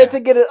covering yeah. it to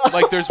get it.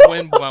 Like there's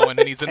wind blowing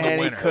and he's in the and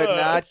winter. he could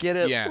not get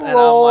it. Yeah. And I'm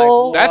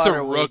Roll. like, That's what a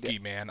are we rookie,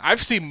 doing? man.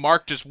 I've seen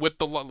Mark just whip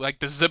the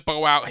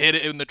Zippo out, hit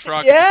it in the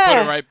truck, Yeah. and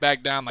put it right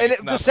back down like And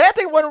it's the nothing. sad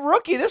thing wasn't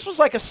rookie. This was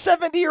like a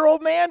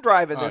 70-year-old man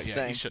driving Oh this yeah,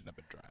 thing. he shouldn't have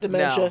been driving.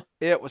 Dementia.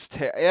 No, it was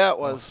it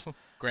was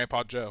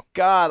Grandpa Joe.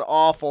 god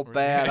awful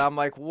bad. I'm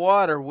like,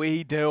 what are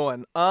we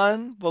doing?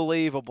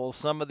 Unbelievable.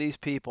 Some of these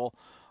people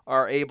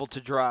are able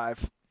to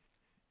drive.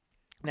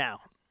 Now,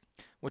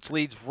 which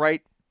leads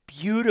right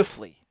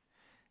beautifully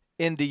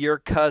into your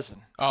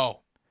cousin. Oh,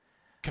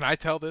 can I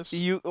tell this?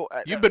 You've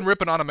been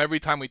ripping on him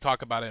every time we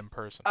talk about it in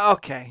person.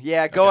 okay.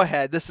 Yeah, go Okay.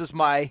 ahead. This is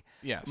my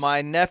Yes.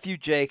 nephew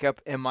Jacob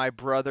and my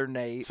brother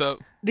Nate So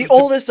The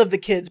oldest of the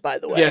kids, by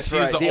the way. yes, he's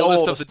right, the the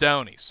oldest of oldest the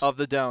Donies. of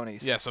the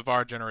Donies. Yes, of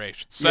our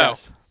generation. So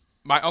Yes.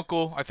 my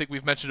uncle, I think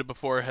we've mentioned it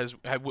before, has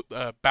had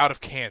a bout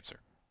of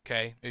cancer.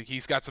 Okay,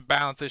 he's got some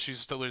balance issues,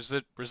 still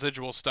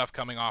residual stuff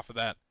coming off of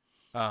that.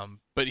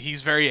 But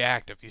he's very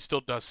active. He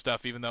still does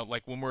stuff, even though,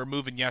 like, when we were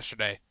moving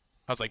yesterday,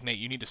 I was like, Nate,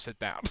 you need to sit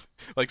down.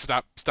 Like,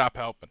 stop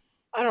helping.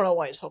 I don't know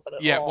why he's helping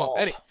at Yeah, all.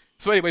 well,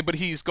 so anyway, but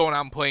he's going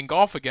out and playing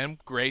golf again.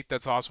 Great,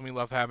 that's awesome. We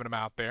love having him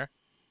out there.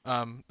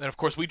 And of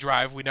course, we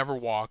drive. We never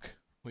walk.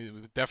 We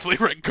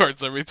definitely rent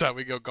carts every time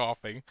we go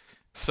golfing.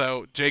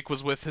 So Jake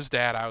was with his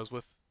dad. I was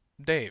with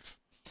Dave.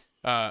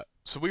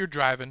 So we were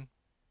driving,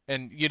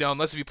 and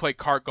unless if you play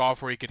cart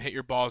golf where you can hit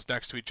your balls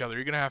next to each other,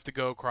 you're gonna have to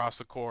go across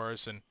the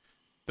course, and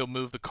they'll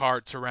move the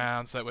carts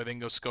around so that way they can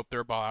go scope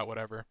their ball out,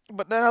 whatever.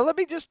 But now let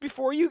me just,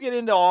 before you get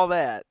into all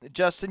that,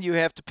 Justin, you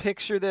have to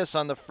picture this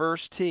on the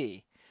first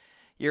tee.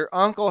 Your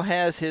uncle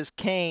has his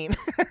cane.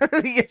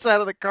 He gets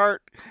out of the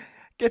cart,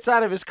 gets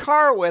out of his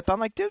car with. I'm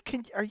like, dude,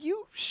 are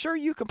you sure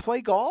you can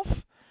play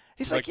golf?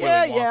 He's like, Like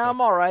Willy yeah, Wonka.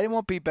 I'm all right. It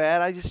won't be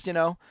bad. I just,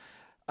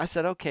 I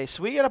said, okay.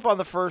 So we get up on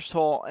the first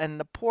hole, and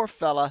the poor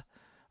fella,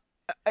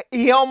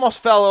 he almost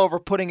fell over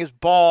putting his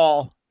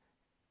ball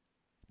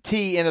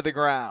tee into the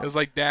ground. It was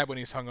like Dad when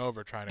he's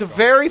hungover trying to The golf.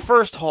 very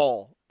first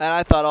hole, and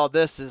I thought, oh,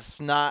 this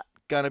is not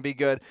gonna be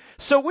good.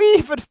 So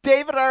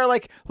David and I are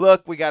like,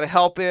 look, we got to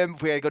help him.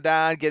 We got to go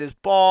down, get his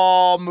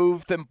ball,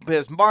 move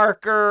his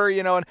marker,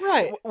 and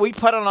Right. we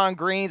put it on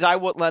greens. I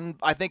wouldn't let him.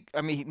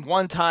 I mean,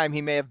 one time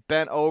he may have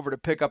bent over to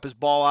pick up his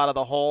ball out of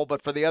the hole,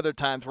 but for the other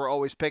times, we're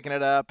always picking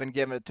it up and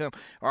giving it to him,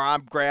 or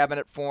I'm grabbing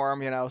it for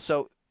him,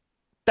 So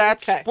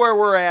that's Okay. where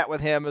we're at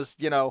with him. Is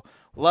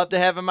love to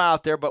have him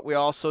out there, but we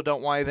also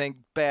don't want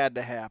anything bad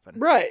to happen.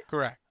 Right.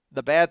 Correct.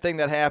 The bad thing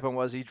that happened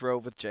was he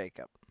drove with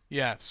Jacob.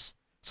 Yes.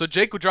 So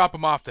Jake would drop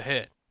him off to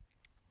hit,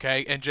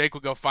 okay, and Jake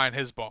would go find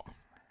his ball.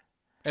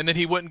 And then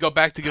he wouldn't go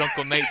back to get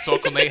Uncle Nate, so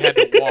Uncle Nate had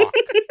to walk.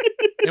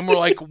 And we're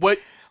like, what?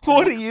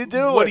 What are you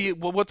doing?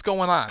 What's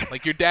going on?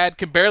 Like, your dad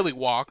can barely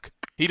walk.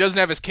 He doesn't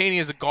have his cane. He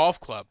has a golf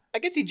club. I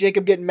can see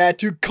Jacob getting mad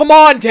too. Come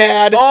on,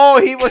 Dad.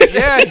 Oh, he was.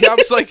 Yeah, I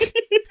was like,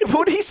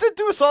 What he said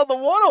to us on the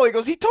 1-0, he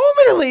goes, he told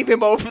me to leave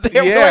him over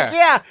there. Yeah. We're like,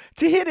 yeah,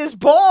 to hit his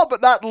ball,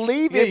 but not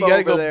leave yeah, him you gotta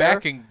over go there.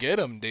 back and get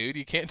him, dude.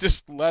 You can't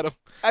just let him.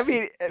 I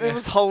mean, it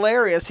was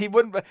hilarious. He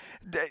wouldn't.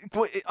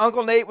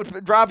 Uncle Nate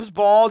would drop his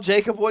ball.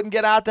 Jacob wouldn't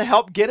get out to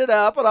help get it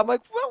up, and I'm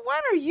like, well,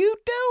 what are you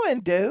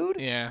doing, dude?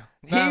 Yeah.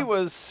 He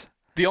was.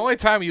 The only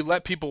time you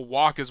let people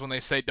walk is when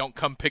they say, "Don't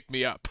come pick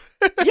me up."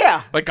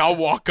 Yeah. Like I'll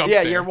walk up.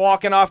 Yeah, there. you're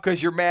walking off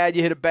because you're mad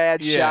you hit a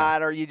bad Yeah.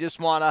 shot, or you just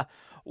want to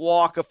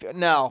walk.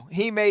 No,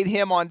 he made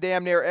him on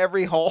damn near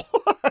every hole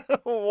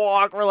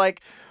walk. We're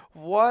like,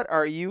 what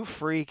are you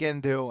freaking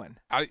doing?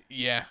 I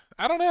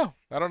don't know.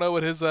 I don't know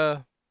what his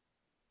I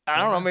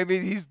don't know. Maybe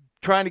he's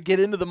trying to get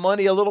into the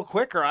money a little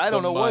quicker. I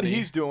don't know what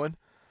he's doing.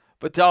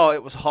 But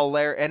it was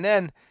hilarious. And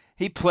then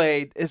he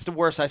played. It's the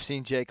worst I've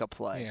seen Jacob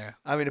play. Yeah.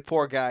 I mean, the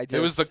poor guy. It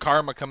was the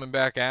karma coming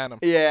back at him.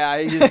 Yeah,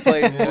 he just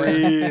played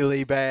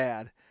really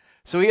bad.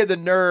 So he had the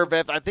nerve.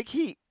 I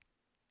think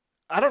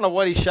I don't know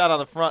what he shot on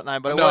the front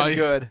nine, but it wasn't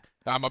good.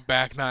 I'm a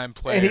back nine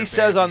player. And he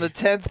says on the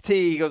 10th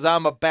tee, he goes,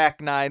 I'm a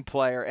back nine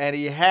player. And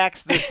he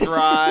hacks this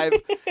drive,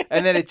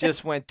 and then it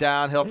just went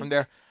downhill from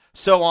there.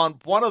 So on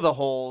one of the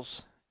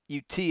holes,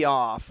 you tee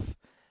off,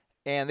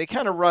 and they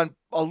kind of run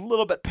a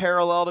little bit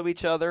parallel to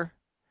each other.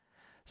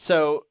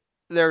 So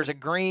there's a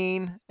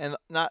green, and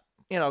not,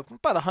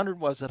 about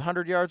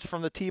 100 yards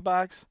from the tee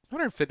box?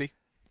 150.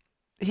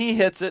 He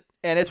hits it,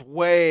 and it's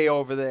way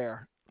over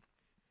there.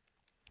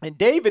 And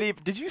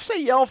David, did you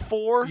say yell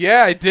 4?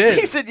 Yeah, I did.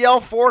 He said yell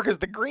 4 because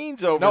the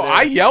green's over there. No,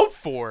 I yelled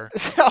 4.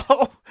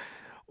 So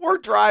we're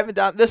driving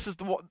down. This is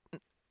the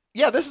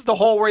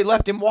hole where he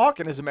left him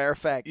walking, as a matter of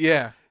fact.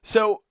 Yeah.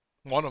 So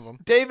one of them.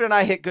 David and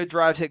I hit good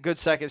drives, hit good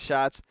second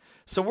shots.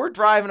 So we're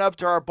driving up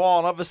to our ball,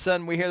 and all of a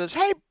sudden we hear this,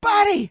 hey,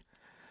 buddy,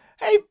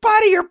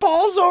 your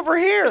ball's over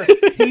here.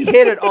 He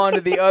hit it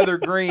onto the other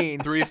green.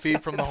 3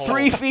 feet from the hole.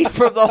 3 feet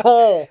from the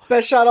hole.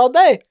 Best shot all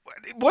day.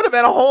 It would have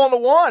been a hole in the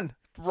one.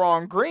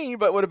 Wrong green,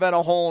 but would have been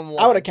a hole in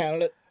one. I would have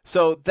counted it.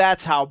 So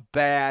that's how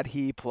bad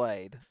he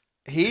played.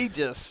 He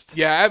just.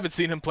 Yeah, I haven't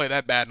seen him play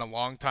that bad in a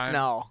long time.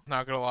 No.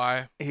 Not going to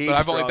lie. He But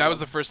that struggled. was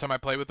the first time I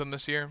played with him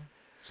this year.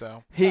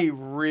 So He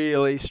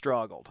really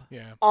struggled.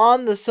 yeah.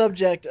 On the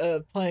subject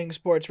of playing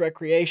sports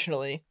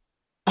recreationally,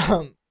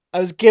 I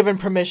was given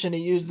permission to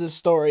use this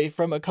story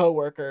from a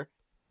coworker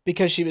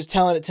because she was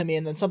telling it to me,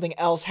 and then something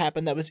else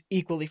happened that was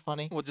equally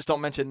funny. Well, just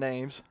don't mention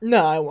names.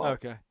 No, I won't.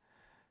 Okay.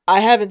 I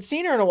haven't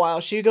seen her in a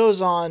while. She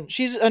goes on.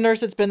 She's a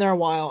nurse that's been there a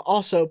while.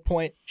 Also,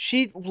 point.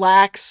 She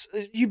lacks.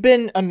 You've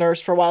been a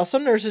nurse for a while.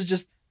 Some nurses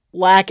just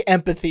lack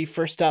empathy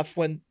for stuff.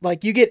 When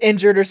like you get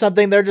injured or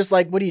something, they're just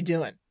like, "What are you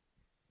doing?"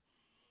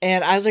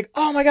 And I was like,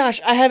 "Oh my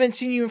gosh, I haven't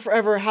seen you in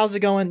forever. How's it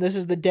going?" This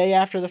is the day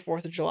after the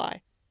 4th of July.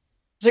 I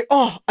was like,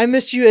 "Oh, I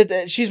missed you."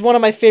 She's one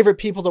of my favorite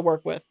people to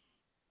work with.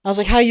 I was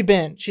like, "How you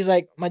been?" She's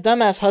like, "My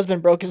dumbass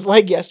husband broke his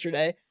leg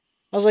yesterday."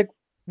 I was like,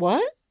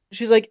 "What?"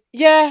 She's like,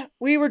 "Yeah,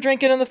 we were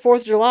drinking on the 4th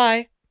of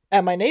July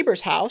at my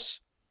neighbor's house.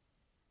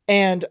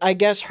 And I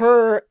guess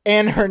her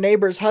and her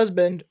neighbor's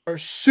husband are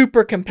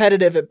super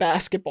competitive at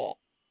basketball.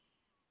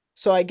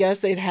 So I guess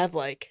they'd have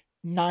like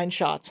 9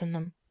 shots in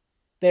them.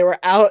 They were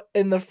out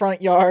in the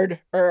front yard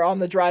or on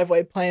the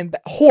driveway playing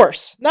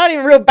horse. Not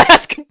even real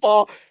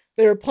basketball.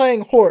 They were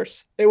playing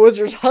horse. It was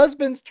her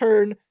husband's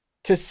turn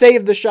to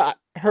save the shot.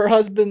 Her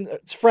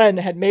husband's friend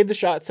had made the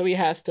shot, so he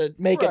has to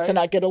make it to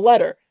not get a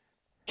letter.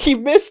 He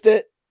missed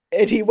it.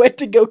 And he went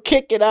to go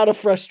kick it out of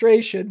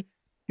frustration.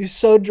 He was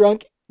so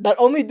drunk. Not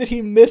only did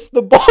he miss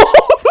the ball,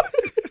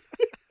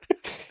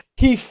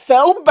 he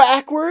fell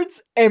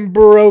backwards and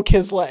broke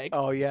his leg.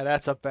 Oh, yeah,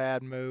 that's a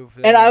bad move.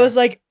 And I was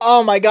like,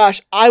 oh my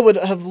gosh, I would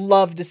have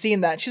loved to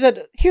seen that. She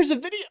said, here's a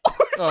video.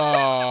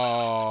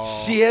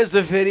 Oh. She has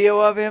the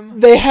video of him?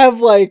 They have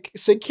like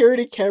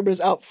security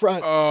cameras out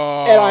front.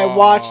 Oh. And I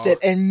watched it.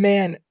 And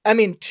man, I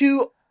mean,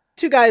 two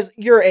guys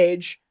your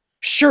age,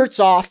 shirts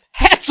off,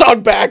 hats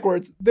on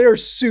backwards. They're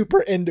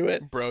super into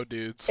it. Bro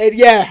dudes. And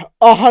yeah,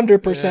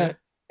 100%. Yeah.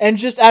 And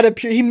just out of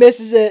pure, he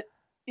misses it.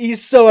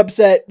 He's so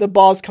upset. The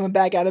ball's coming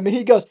back at him. And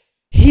he goes,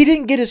 he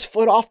didn't get his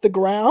foot off the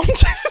ground.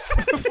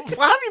 How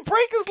did he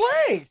break his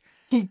leg?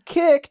 He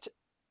kicked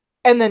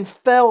and then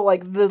fell,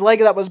 like the leg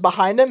that was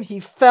behind him.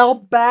 He fell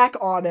back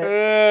on it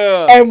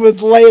and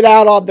was laid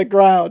out on the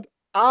ground.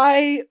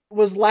 I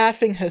was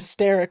laughing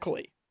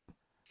hysterically.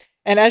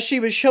 And as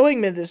she was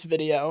showing me this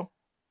video,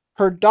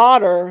 her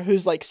daughter,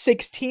 who's like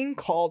 16,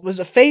 called, was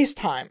a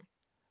FaceTime.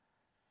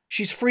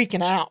 She's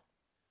freaking out.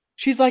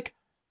 She's like,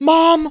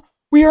 Mom,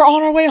 we are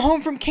on our way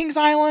home from Kings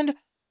Island.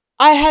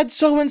 I had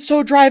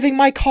so-and-so driving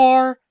my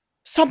car.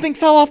 Something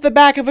fell off the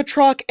back of a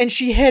truck and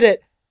she hit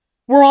it.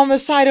 We're on the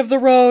side of the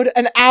road,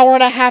 an hour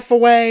and a half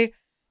away.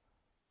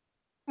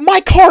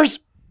 My car's,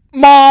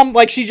 Mom,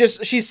 like she's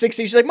 16.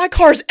 She's like, my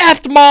car's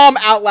effed, Mom,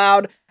 out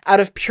loud, out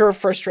of pure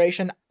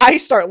frustration. I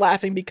start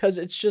laughing because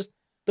it's just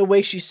the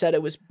way she said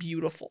it was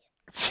beautiful.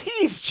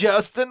 Jeez,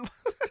 Justin.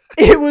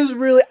 It was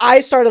really, I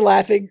started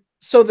laughing.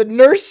 So the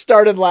nurse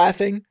started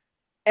laughing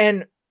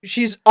and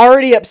she's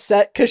already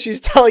upset because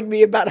she's telling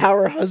me about how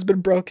her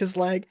husband broke his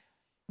leg.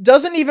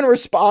 Doesn't even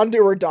respond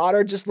to her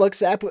daughter, just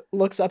looks up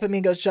at me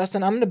and goes,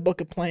 Justin, I'm going to book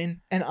a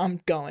plane and I'm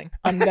going.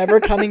 I'm never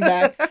coming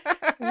back.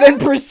 Then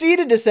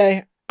proceeded to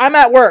say, I'm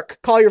at work.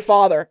 Call your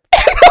father.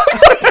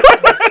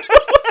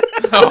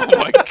 Oh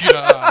my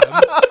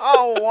god.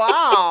 Oh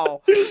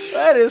wow,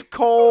 that is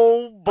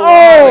cold.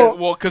 Oh.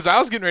 Well, because I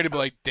was getting ready to be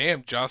like,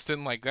 damn,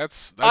 Justin, like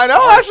that's I know,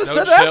 harsh, I just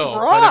no said that's chill.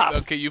 But rough.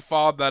 okay, you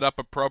followed that up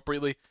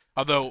appropriately.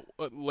 Although,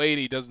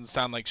 lady doesn't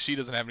sound like she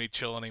doesn't have any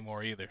chill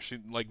anymore either. She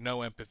like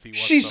no empathy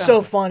whatsoever. She's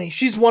so funny.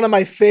 She's one of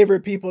my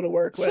favorite people to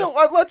work with. So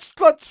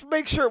let's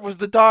make sure, was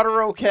the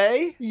daughter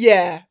okay?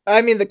 Yeah.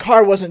 I mean, the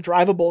car wasn't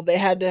drivable. They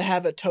had to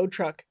have a tow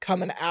truck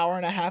come an hour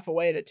and a half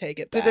away to take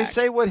it back. Did they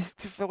say what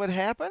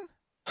happened?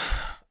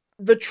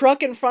 The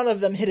truck in front of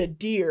them hit a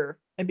deer,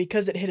 and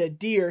because it hit a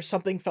deer,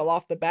 something fell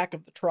off the back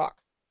of the truck.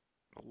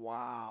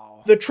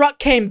 Wow. The truck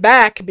came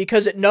back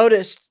because it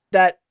noticed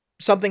that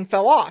something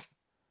fell off.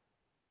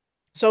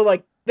 So,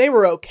 like, they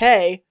were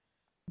okay,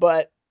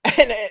 but,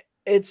 and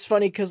it's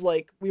funny because,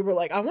 like, we were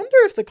like, I wonder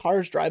if the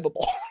car's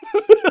drivable.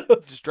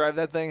 Just drive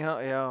that thing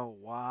out? Yeah,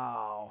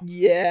 wow.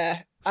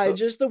 Yeah. So-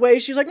 The way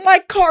she was like, my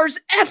car's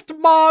effed,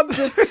 Mom.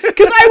 Just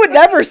because I would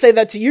never say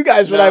that to you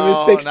guys when I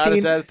was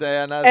 16. Not at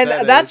that And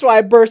age. that's why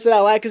I bursted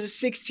out loud, because a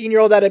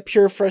 16-year-old out of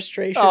pure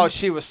frustration. Oh,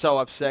 she was so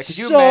upset. Could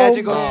you So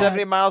imagine going mad.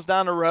 70 miles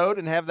down the road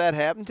and have that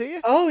happen to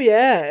you? Oh,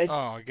 yeah.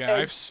 Oh yeah,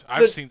 And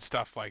I've seen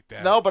stuff like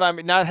that. No, but I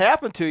mean, not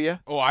happen to you.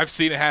 Oh, I've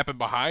seen it happen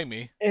behind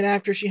me. And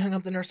after she hung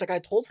up, the nurse, like, I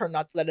told her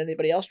not to let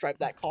anybody else drive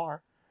that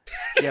car.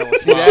 Yeah, well,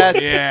 see, Well,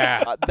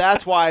 yeah.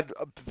 that's why.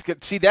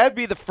 See, that'd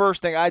be the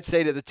first thing I'd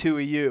say to the two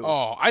of you.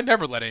 Oh, I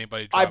never let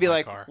anybody drive I'd be my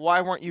like, car.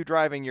 why weren't you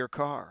driving your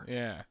car?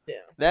 Yeah.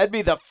 That'd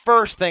be the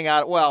first thing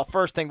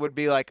first thing would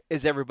be like,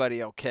 is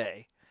everybody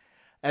okay?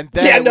 And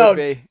then Yeah, it no. would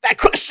be, That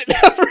question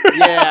ever.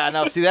 yeah,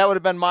 no, see, that would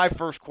have been my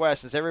first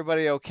question. Is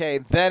everybody okay?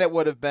 Then it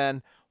would have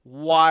been,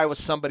 why was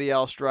somebody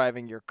else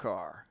driving your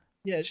car?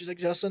 Yeah, she's like,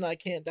 Justin, I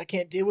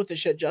can't deal with this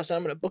shit, Justin.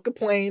 I'm gonna book a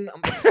plane.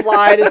 I'm gonna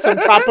fly to some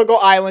tropical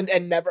island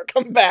and never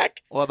come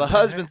back. Well, the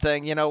husband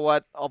thing, you know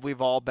what?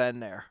 We've all been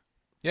there.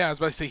 Yeah, I was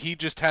about to say he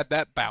just had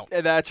that bout.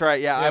 And that's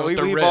right. Yeah, Yeah, with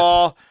the we've wrist.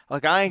 all,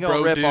 like, I ain't gonna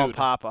Bro, rip on dude.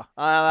 Papa.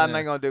 I'm Yeah.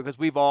 not gonna do it because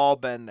we've all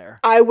been there.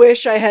 I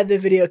wish I had the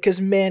video, because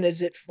man,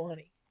 is it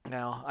funny.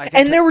 No,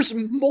 And there was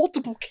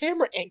multiple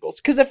camera angles,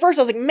 because at first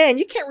I was like, man,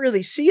 you can't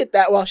really see it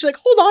that well. She's like,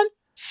 hold on,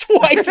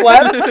 swiped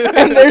left,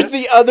 and there's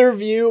the other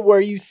view where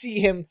you see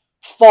him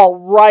fall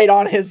right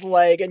on his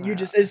leg, and you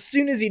just, as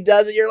soon as he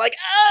does it, you're like,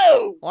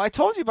 oh! Well, I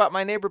told you about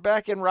my neighbor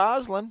back in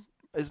Roslyn.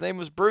 His name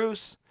was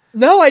Bruce.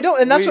 No, I don't,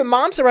 and that's We- what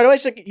Mom said right away.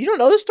 She's like, you don't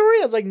know this story?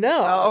 I was like,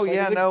 no. I Oh was like,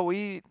 yeah, is it- no,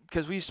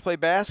 because we used to play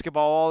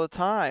basketball all the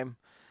time,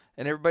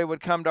 and everybody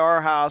would come to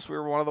our house. We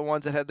were one of the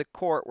ones that had the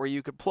court where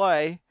you could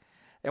play,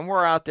 and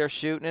we're out there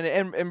shooting.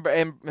 And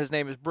his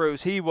name is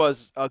Bruce. He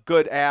was a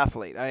good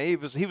athlete. I mean,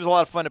 he was a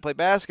lot of fun to play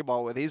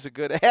basketball with. He's a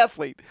good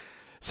athlete.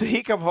 So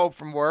he come home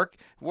from work.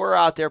 We're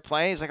out there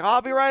playing. He's like,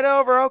 I'll be right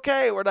over.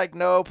 Okay. We're like,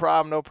 no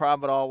problem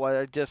at all.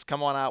 Whatever. Just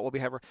come on out. We'll be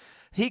happy.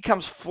 He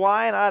comes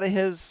flying out of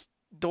his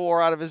door,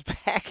 out of his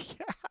back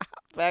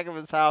of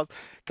his house,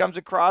 comes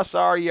across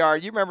our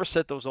yard. You remember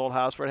Sito's old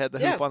house where it had the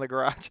hoop on the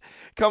garage?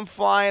 Come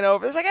flying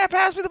over. He's like, hey,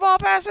 pass me the ball.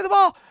 Pass me the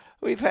ball.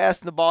 We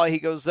pass him the ball. He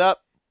goes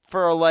up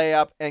for a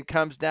layup and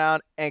comes down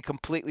and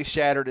completely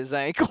shattered his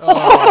ankle.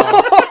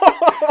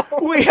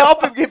 We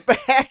help him get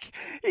back.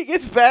 He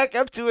gets back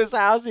up to his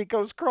house. He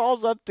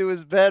crawls up to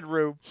his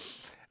bedroom,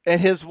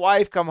 and his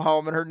wife come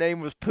home, and her name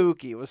was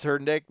Pookie, was her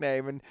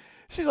nickname. And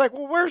she's like,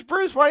 well, where's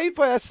Bruce? Why do you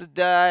play? I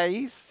said,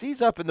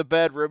 he's up in the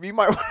bedroom. You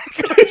might want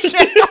to go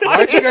check on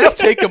Why'd you him." guys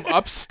take him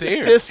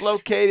upstairs?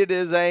 Dislocated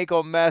his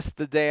ankle, messed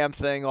the damn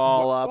thing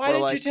all up. Why We're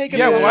didn't like, you take him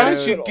Yeah, to the why did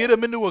hospital? you get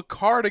him into a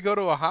car to go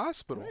to a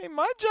hospital? Hey,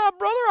 my job,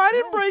 brother. I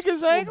didn't break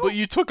his ankle. But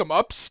you took him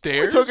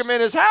upstairs. We took him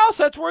in his house.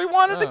 That's where he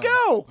wanted to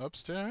Oh, go.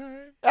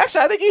 Upstairs.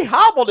 Actually, I think he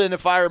hobbled in,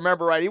 if I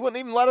remember right. He wouldn't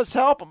even let us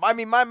help him. I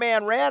mean, my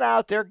man ran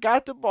out there,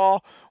 got the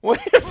ball,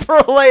 went for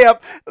a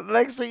layup. The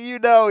next thing you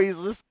know,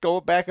 he's just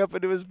going back up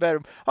into his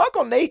bedroom.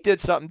 Uncle Nate did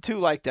something, too,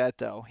 like that,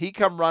 though. He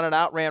come running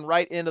out, ran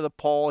right into the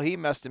pole. He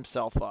messed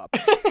himself up.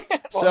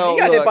 Well, he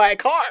got hit by a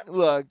car.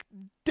 Look,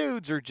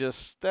 dudes are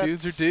just...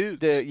 Dudes are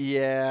dudes.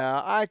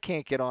 Yeah, I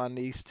can't get on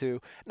these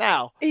two.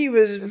 Now... He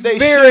was They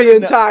very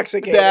should've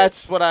intoxicated.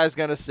 That's what I was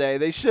going to say.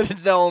 They should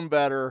have known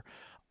better.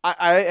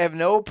 I have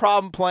no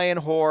problem playing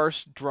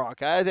horse drunk.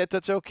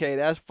 That's okay.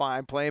 That's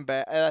fine. Playing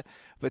bad.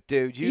 But,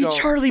 dude, you He don't...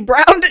 Charlie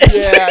Browned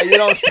it. Yeah, you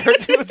don't start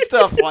doing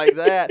stuff like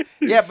that.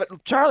 Yeah,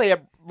 but Charlie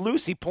had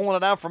Lucy pulling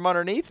it out from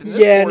underneath. And this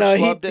Yeah, poor no, schlub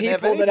he didn't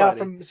have pulled it out anybody.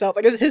 from himself.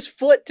 Like his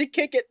foot to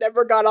kick it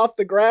never got off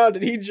the ground,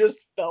 and he just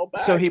fell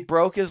back. So he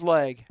broke his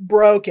leg.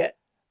 broke it.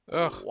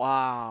 Ugh.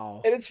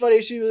 Wow. And it's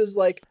funny, she was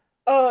like,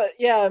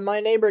 yeah, my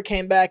neighbor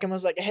came back and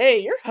was like, hey,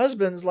 your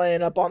husband's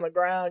laying up on the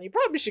ground. You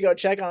probably should go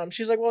check on him.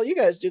 She's like, well, you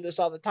guys do this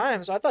all the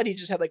time. So I thought he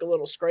just had like a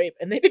little scrape.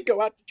 And they did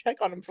go out to check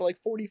on him for like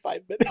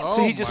 45 minutes. Oh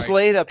So he just my-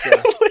 laid up there.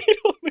 Laid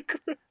on the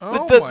ground.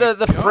 Oh The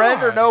the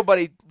friend or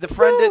nobody? The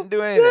friend didn't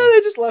do anything. Yeah, they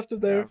just left him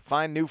there.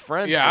 Find new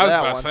friends. Yeah, for I was that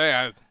about one. to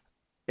say.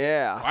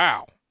 Yeah.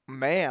 Wow.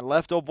 Man,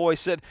 left old boy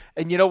sitting.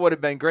 And you know what would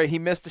have been great? He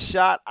missed a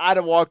shot. I'd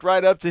have walked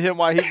right up to him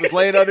while he was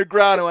laying on the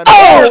ground and went,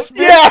 Oh,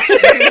 yeah.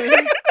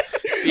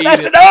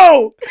 That's an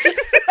O.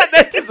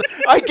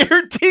 I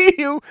guarantee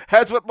you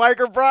that's what Mike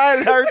O'Brien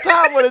and our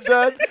Tom would have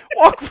done.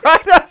 Walk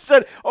right up and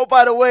said, oh,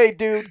 by the way,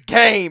 dude,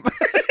 game.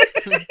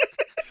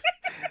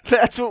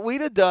 That's what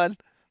we'd have done.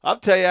 I'll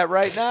tell you that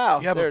right now.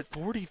 Yeah, They're- but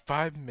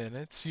 45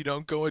 minutes? You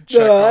don't go and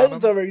check on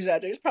That's him?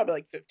 over-exaggerated. It's probably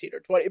like 15 or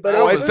 20. But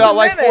Oh, it it was felt a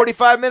like minute.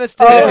 45 minutes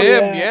to Oh,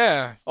 him. Him,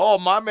 yeah. Oh,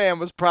 my man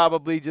was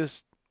probably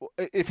just,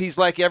 if he's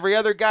like every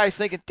other guy, he's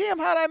thinking, damn,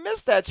 how'd I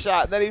miss that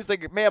shot? And then he's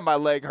thinking, man, my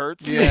leg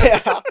hurts.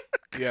 Yeah.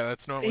 Yeah,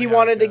 that's normally He how it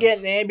wanted to goes. get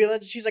an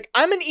ambulance. She's like,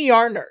 I'm an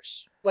ER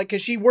nurse. Like,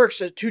 because she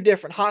works at 2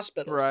 different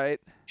hospitals.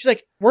 Right. She's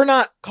like, we're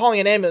not calling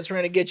an ambulance. We're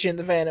going to get you in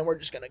the van and we're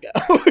just going to go.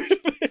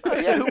 Oh,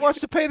 yeah, who wants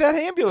to pay that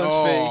ambulance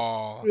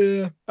Oh,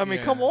 Yeah. fee? I mean,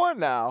 yeah. come on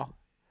now.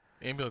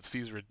 ambulance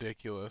fees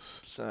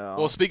ridiculous. So,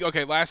 Well,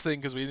 okay, last thing,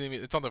 because we didn't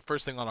even, it's on the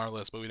first thing on our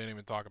list, but we didn't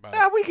even talk about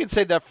yeah, it. we can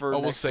save that for. Oh,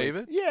 we'll next save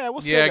week. it? Yeah,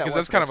 we'll save Yeah, that because one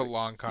that's for kind of next a week.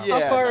 long Yeah.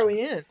 conversation. How far are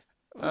we in?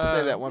 We'll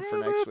save that one for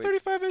next week.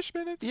 35-ish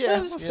minutes. Yeah,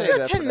 We'll save got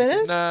that 10 for next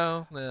minutes? week.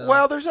 No.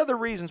 Well, there's other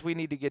reasons we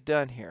need to get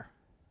done here,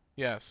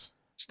 Yes.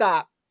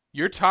 Stop.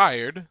 You're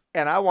tired.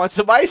 and I want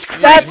some ice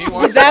cream. That's he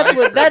wants that's some ice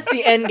what cream. that's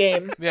the end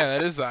game. Yeah,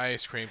 that is the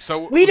ice cream.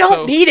 So We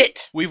don't need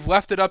it. We've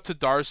left it up to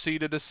Darcy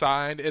to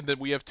decide, and then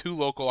we have 2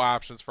 local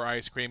options for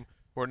ice cream.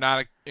 We're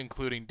not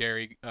including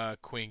Dairy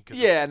Queen. Cause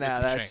yeah, it's a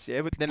that's shame.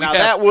 yeah. We Now have-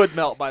 that would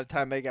melt by the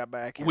time they got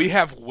back here. We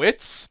have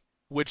Wits,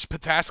 which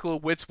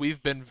Pataskala Wits,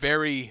 we've been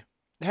very.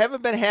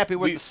 haven't been happy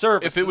with We- the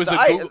service. if it was the,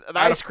 a Google- the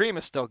out ice of- cream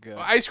is still good.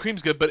 Ice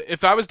cream's good, but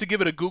if I was to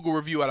give it a Google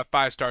review out of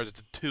 5 stars,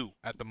 it's a 2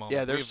 at the moment.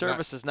 Yeah, their We have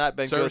service has not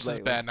been service good is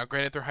lately. bad. Now,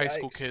 granted, they're high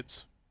school Yikes.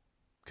 kids.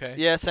 Okay.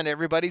 Yes, and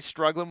everybody's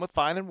struggling with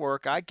finding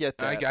work. I get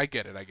I that.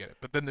 get it.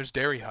 But then there's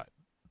Dairy Hut,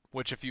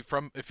 which if you're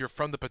from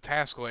the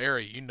Pataskala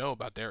area, you know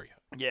about Dairy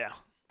Hut. Yeah,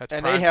 That's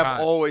and prime they have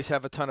time. always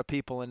have a ton of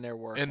people in their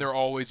work. And they're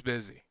always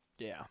busy.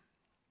 yeah.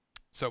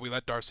 So we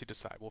let Darcy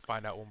decide. We'll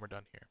find out when we're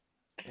done here.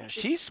 Yeah,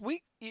 she's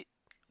we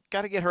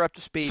got to get her up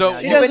to speed. So- now.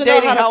 She You've been doesn't know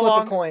dating how to how flip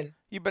long? a coin.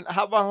 You've been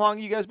how long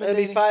you guys been It'll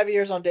be dating? 5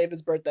 years on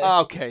David's birthday.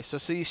 Okay, so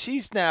see,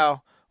 she's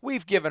now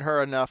we've given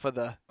her enough of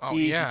the Oh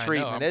easy yeah,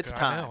 treatment. I know. It's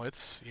time. I know.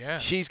 It's yeah.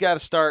 She's got to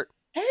start.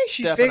 Hey,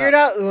 she Stepping figured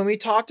out when we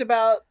talked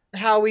about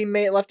how we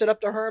left it up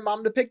to her and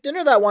mom to pick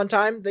dinner that one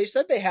time. They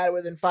said they had it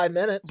within 5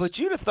 minutes. But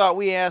you'd have thought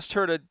we asked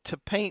her to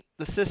paint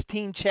the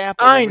Sistine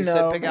Chapel. I when we said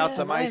know, pick out man,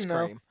 some I ice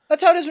know. cream.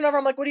 That's how it is whenever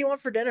I'm like, "What do you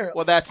want for dinner?"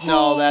 Well, that's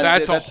no,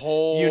 that's a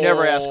whole. You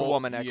never ask a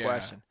woman that yeah,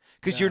 question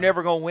because No. you're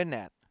never going to win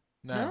that.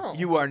 No.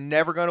 You are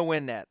never going to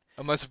win that.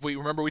 Unless if we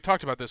remember, we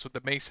talked about this with the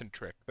Mason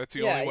trick. That's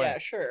the yeah, only way. yeah,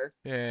 sure.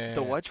 Yeah.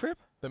 The what trip?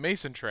 The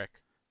Mason trick,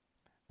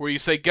 where you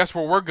say, "Guess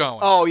where we're going."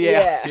 Oh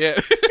yeah,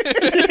 Yeah.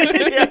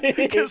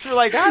 Because we're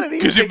like, how did he?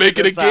 Because you figure make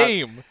it a this out?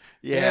 game.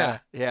 Yeah.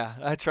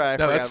 That's right. I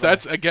No, forgot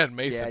that's about again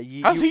Mason.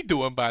 Yeah, How's you- he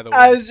doing, by the way?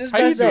 I was just How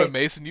gonna you say, doing,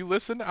 Mason? You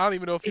listen? I don't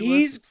even know if he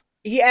He's- listens.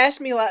 he asked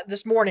me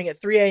this morning at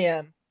 3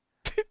 a.m.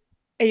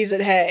 He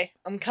said, "Hey,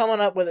 I'm coming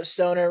up with a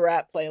stoner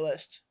rap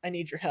playlist. I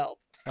need your help."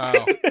 Oh,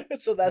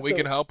 So that's we what-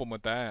 can help him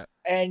with that.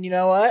 And you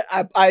know what?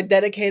 I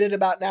dedicated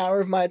about an hour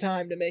of my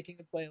time to making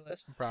a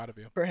playlist I'm proud of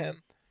you. for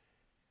him.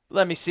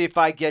 Let me see if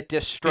I get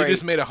this straight. You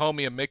just made a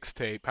homie a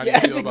mixtape. How do Yeah,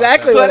 you feel it's about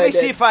exactly that? what Let I me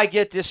see did. if I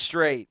get this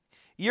straight.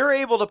 You're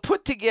able to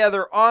put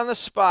together on the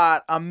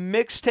spot a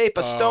mixtape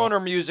of Oh. stoner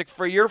music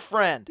for your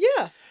friend.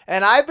 Yeah.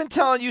 And I've been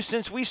telling you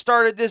since we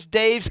started this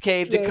Dave's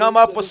Cave to Yeah, come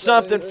you up said with that,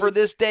 something yeah. for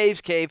this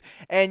Dave's Cave,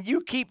 and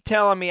you keep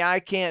telling me I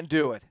can't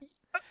do it.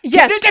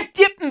 Yes.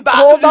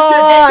 Hold Hold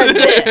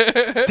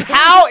on.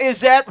 How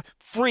is that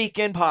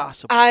freaking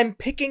possible? I'm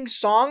picking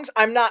songs.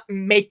 I'm not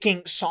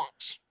making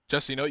songs.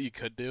 Just you know what you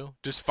could do?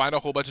 Just find a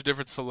whole bunch of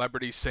different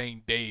celebrities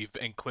saying Dave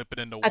and clip it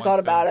into one I thought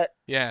about thing. it.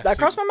 Yeah. That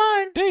see, crossed my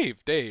mind. Dave.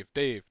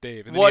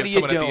 And then What you have are you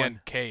someone at doing? the end,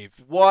 Cave.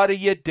 What are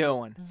you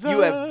doing? You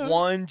The- have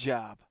one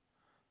job.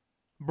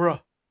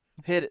 Bruh,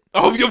 hit it.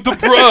 Oh, you have the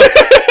bruh.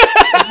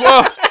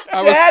 Bruh.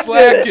 I was Dad did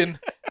it. slacking.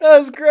 That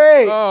was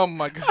great. Oh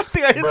my god.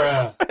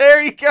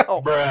 There you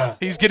go.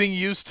 He's getting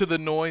used to the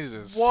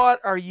noises.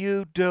 What are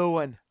you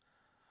doing?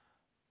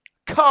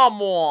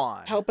 Come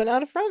on. Helping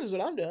out a friend is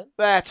what I'm doing.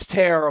 That's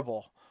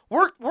terrible.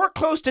 We're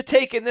close to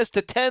taking this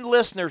to 10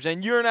 listeners,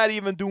 and you're not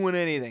even doing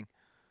anything.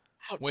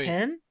 Out Wait.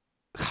 10?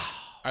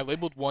 I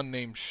labeled one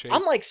named Shake.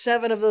 I'm like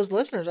 7 of those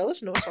listeners. I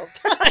listen to us all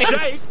the time.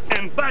 Shake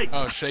and bake.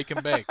 Oh, Shake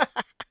and Bake.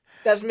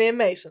 That's me and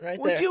Mason right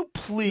Would there. you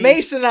please?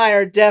 Mason and I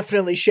are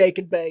definitely shake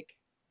and bake.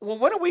 Well,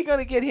 when are we going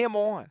to get him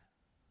on?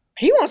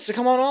 He wants to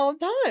come on all the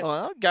time.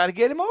 Well, got to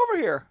get him over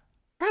here.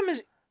 Problem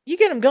is, you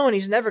get him going,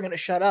 he's never going to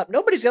shut up.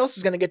 Nobody else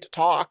is going to get to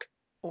talk.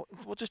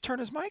 We'll just turn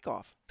his mic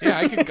off. Yeah,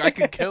 I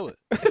can kill it.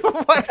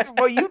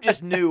 Well, you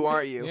just knew,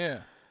 aren't you?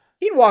 Yeah.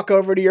 He'd walk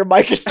over to your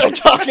mic and start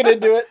talking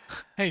into it.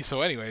 Hey,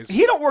 so anyways.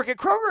 He don't work at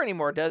Kroger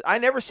anymore, does? I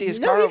never see his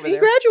car No, over he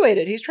there.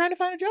 graduated. He's trying to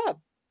find a job.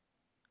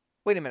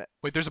 Wait a minute.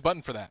 Wait, there's a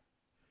button for that.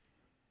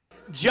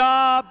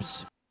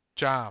 Jobs.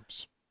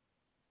 Jobs.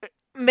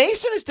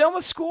 Mason is done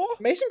with school?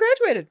 Mason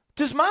graduated.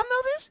 Does Mom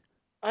know this?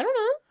 I don't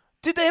know.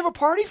 Did they have a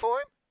party for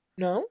him?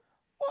 No.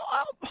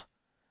 Well,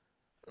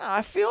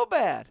 I feel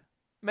bad.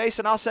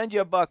 Mason, I'll send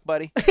you $1,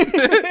 buddy.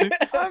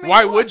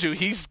 Why would you?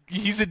 He's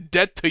in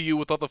debt to you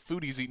with all the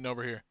food he's eating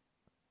over here.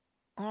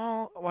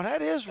 Oh, well,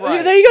 that is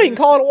right. There you go. You can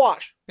call it a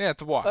wash. Yeah,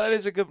 it's a wash. That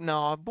is a good.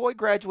 No, boy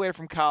graduated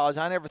from college.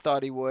 I never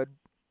thought he would.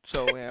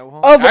 So yeah.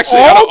 Well,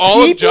 Actually, out of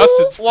all of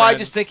Justin's friends, I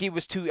just think he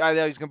was too. I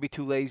thought he was going to be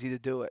too lazy to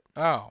do it.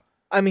 Oh.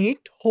 I mean, he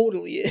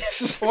totally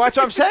is. Well, that's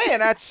what I'm saying.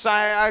 That's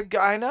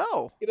I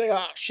know. You're like,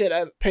 oh shit, I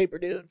have a paper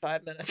due in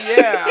 5 minutes.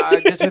 Yeah,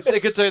 I just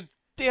think it's a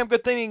damn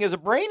good thing he is a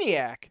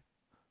brainiac.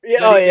 Yeah.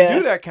 That Oh he yeah. can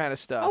do that kind of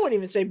stuff. I wouldn't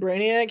even say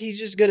brainiac. He's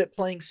just good at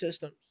playing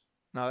systems.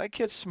 No, that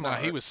kid's smart.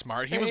 No, he was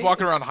smart. He Hey. was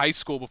walking around high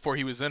school before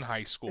he was in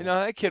high school. You know,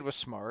 that kid was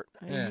smart.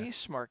 Yeah. He's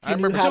smart. I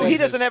remember So seeing he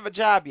doesn't his- have a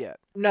job yet.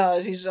 No,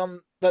 he's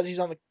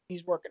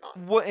working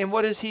on.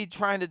 What is he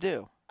trying to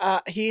do?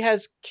 He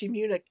has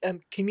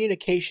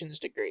communications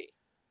degree.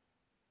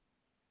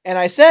 And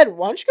I said,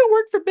 why don't you go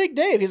work for Big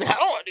Dave? He's like, I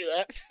don't want to do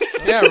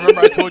that. Yeah, remember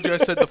I told you I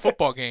said the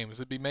football games.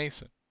 It'd be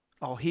Mason.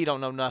 Oh, he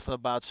don't know nothing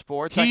about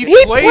sports. He He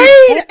played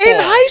played in football.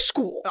 high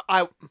school.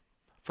 I The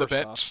first off,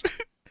 bench.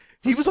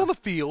 He was on the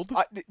field.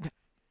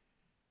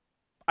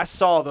 I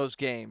saw those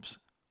games.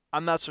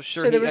 I'm not so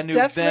sure. So there I was knew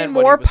definitely then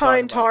what he more was talking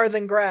pine about. tar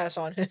than grass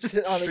on his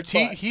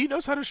play. He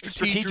knows how to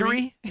strategery.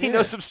 Strategery? He Yeah.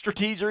 knows some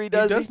strategery, He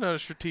does does know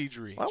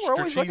strategery. Well, we're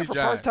always looking for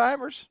Strategize.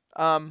 part-timers.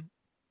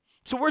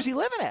 So where's he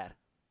living at?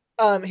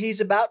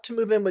 He's about to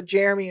move in with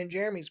Jeremy and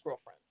Jeremy's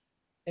girlfriend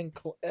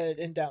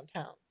in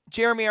downtown.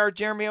 Jeremy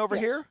over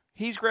Yes. here?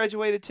 He's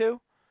graduated too?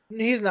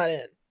 He's not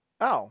in.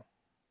 Oh.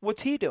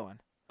 What's he doing?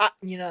 I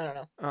don't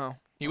know. Oh.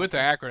 He went to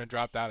Akron and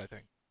dropped out, I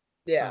think.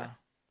 Yeah.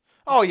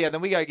 Oh, yeah, then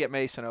we got to get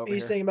Mason over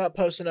He's here. thinking about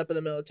posting up in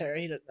the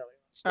military. He doesn't know.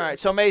 He wants to All do right, it.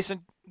 so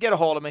Mason, get a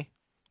hold of me.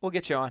 We'll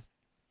get you on.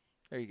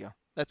 There you go.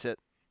 That's it.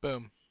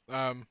 Boom.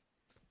 Yeah,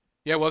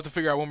 we'll have to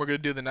figure out when we're going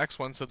to do the next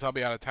one since I'll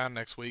be out of town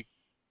next week.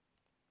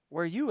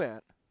 Where are you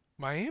at?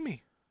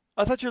 Miami.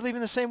 I thought you were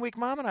leaving the same week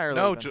Mom and I are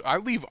No, leaving. I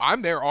leave.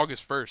 I'm there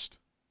August 1st.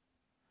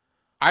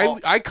 Oh.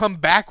 I come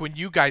back when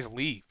you guys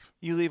leave.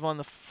 You leave on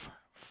the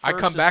I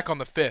come first back on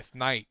the 5th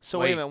night. So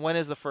late. wait a minute. When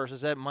is the 1st?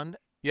 Is that Monday?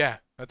 Yeah,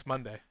 that's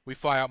Monday. We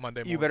fly out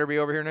Monday morning. You better be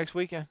over here next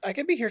weekend I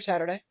could be here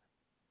Saturday.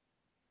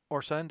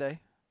 or Sunday.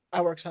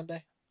 I work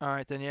Sunday. All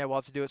right, then, yeah, we'll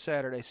have to do it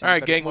Saturday. So All right,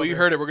 better gang. come Well, you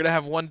over heard it. We're going to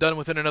have one done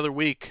within another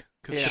week.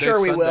 'Cause Yeah. today's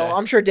Sure, we Sunday. will.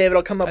 I'm sure David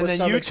will come up And with then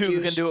some you excuse.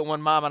 two can do it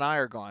when Mom and I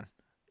are gone.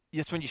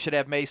 That's when you should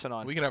have Mason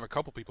on. We can have a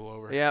couple people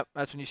over. Yep,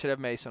 that's when you should have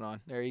Mason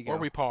on. There you go. Or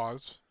we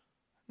pause.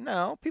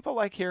 No, people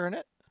like hearing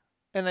it.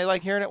 And they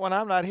like hearing it when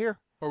I'm not here.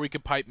 Or we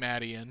could pipe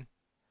Maddie in.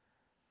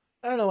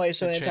 I don't know why you're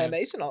so Good chance.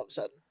 anti-Mason all of a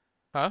sudden.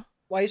 Huh?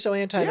 Why are you so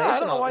anti-Mason I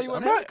don't know all why of a you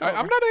sudden? wouldn't have to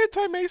come I'm not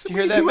anti-Mason. Did you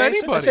We hear can that, do Mason?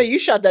 anybody. I say you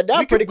shot that down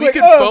we pretty could, quick.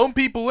 We could Oh. phone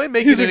people in,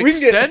 make He's it an like, we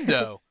can get-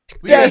 extendo.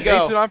 We There can you go.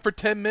 Mason on for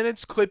 10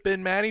 minutes, clip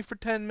in Maddie for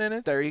 10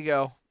 minutes. There you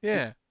go.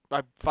 Yeah.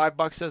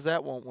 $5 says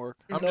that won't work.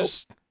 I'm Nope.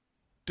 just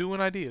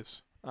doing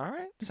ideas. All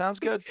right, sounds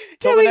good. Yeah,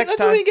 Till the next that's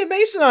time. when we can get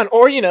Mason on,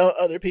 or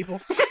other people.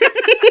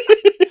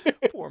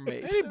 Poor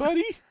Mason. Hey,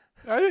 buddy.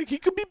 I think he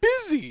could be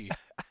busy.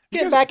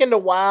 Get back into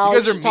WoW. You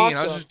guys are just talk mean.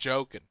 I to was him. just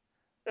joking.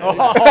 Oh,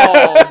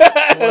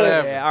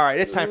 Whatever. yeah, all right,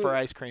 it's time for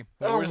ice cream.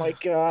 Oh my All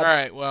god.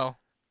 right. Well,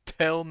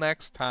 till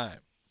next time.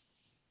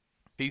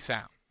 Peace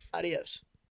out. Adios.